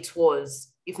way it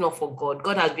was if not for God.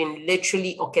 God has been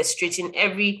literally orchestrating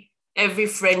every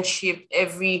friendship,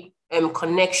 every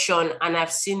connection, and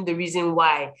I've seen the reason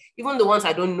why. Even the ones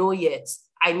I don't know yet,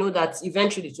 I know that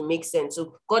eventually it will make sense.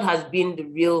 So God has been the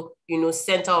real,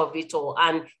 center of it all.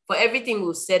 And for everything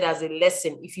we've said as a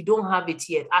lesson, if you don't have it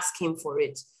yet, ask Him for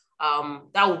it.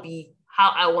 That would be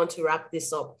how I want to wrap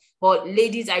this up. But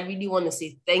ladies, I really want to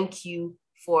say thank you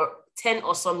for 10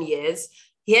 awesome years.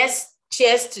 Yes,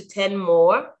 cheers to 10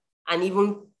 more, and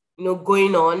even,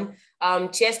 going on.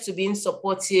 Cheers to being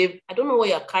supportive. I don't know what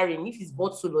you're carrying, if it's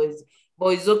bottle or but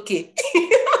it's okay.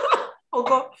 Oh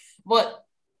God.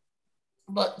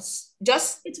 But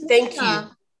just thank you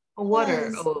for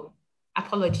water. Yes. Oh,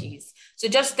 apologies. So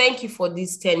just thank you for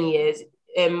these 10 years.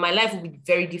 My life would be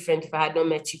very different if I had not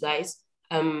met you guys.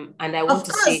 And I want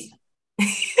to say,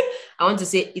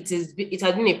 it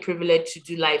has been a privilege to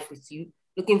do life with you.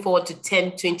 Looking forward to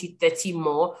 10, 20, 30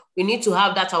 more. We need to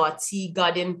have that our tea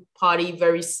garden party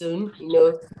very soon,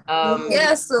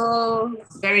 So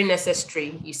very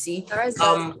necessary, you see.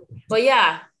 But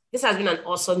yeah, this has been an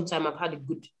awesome time. I've had a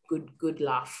good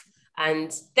laugh.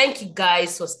 And thank you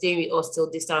guys for staying with us till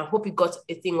this time. I hope you got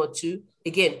a thing or two.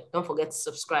 Again, don't forget to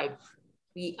subscribe.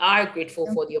 We are grateful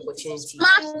for the opportunity.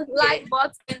 Smash the like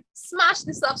button. Smash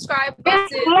the subscribe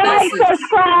button. Like,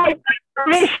 subscribe,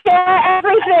 share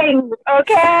everything.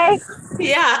 Okay?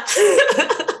 Yeah.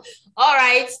 All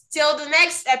right. Till the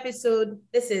next episode.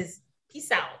 This is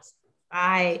peace out.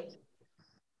 Bye.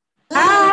 Bye.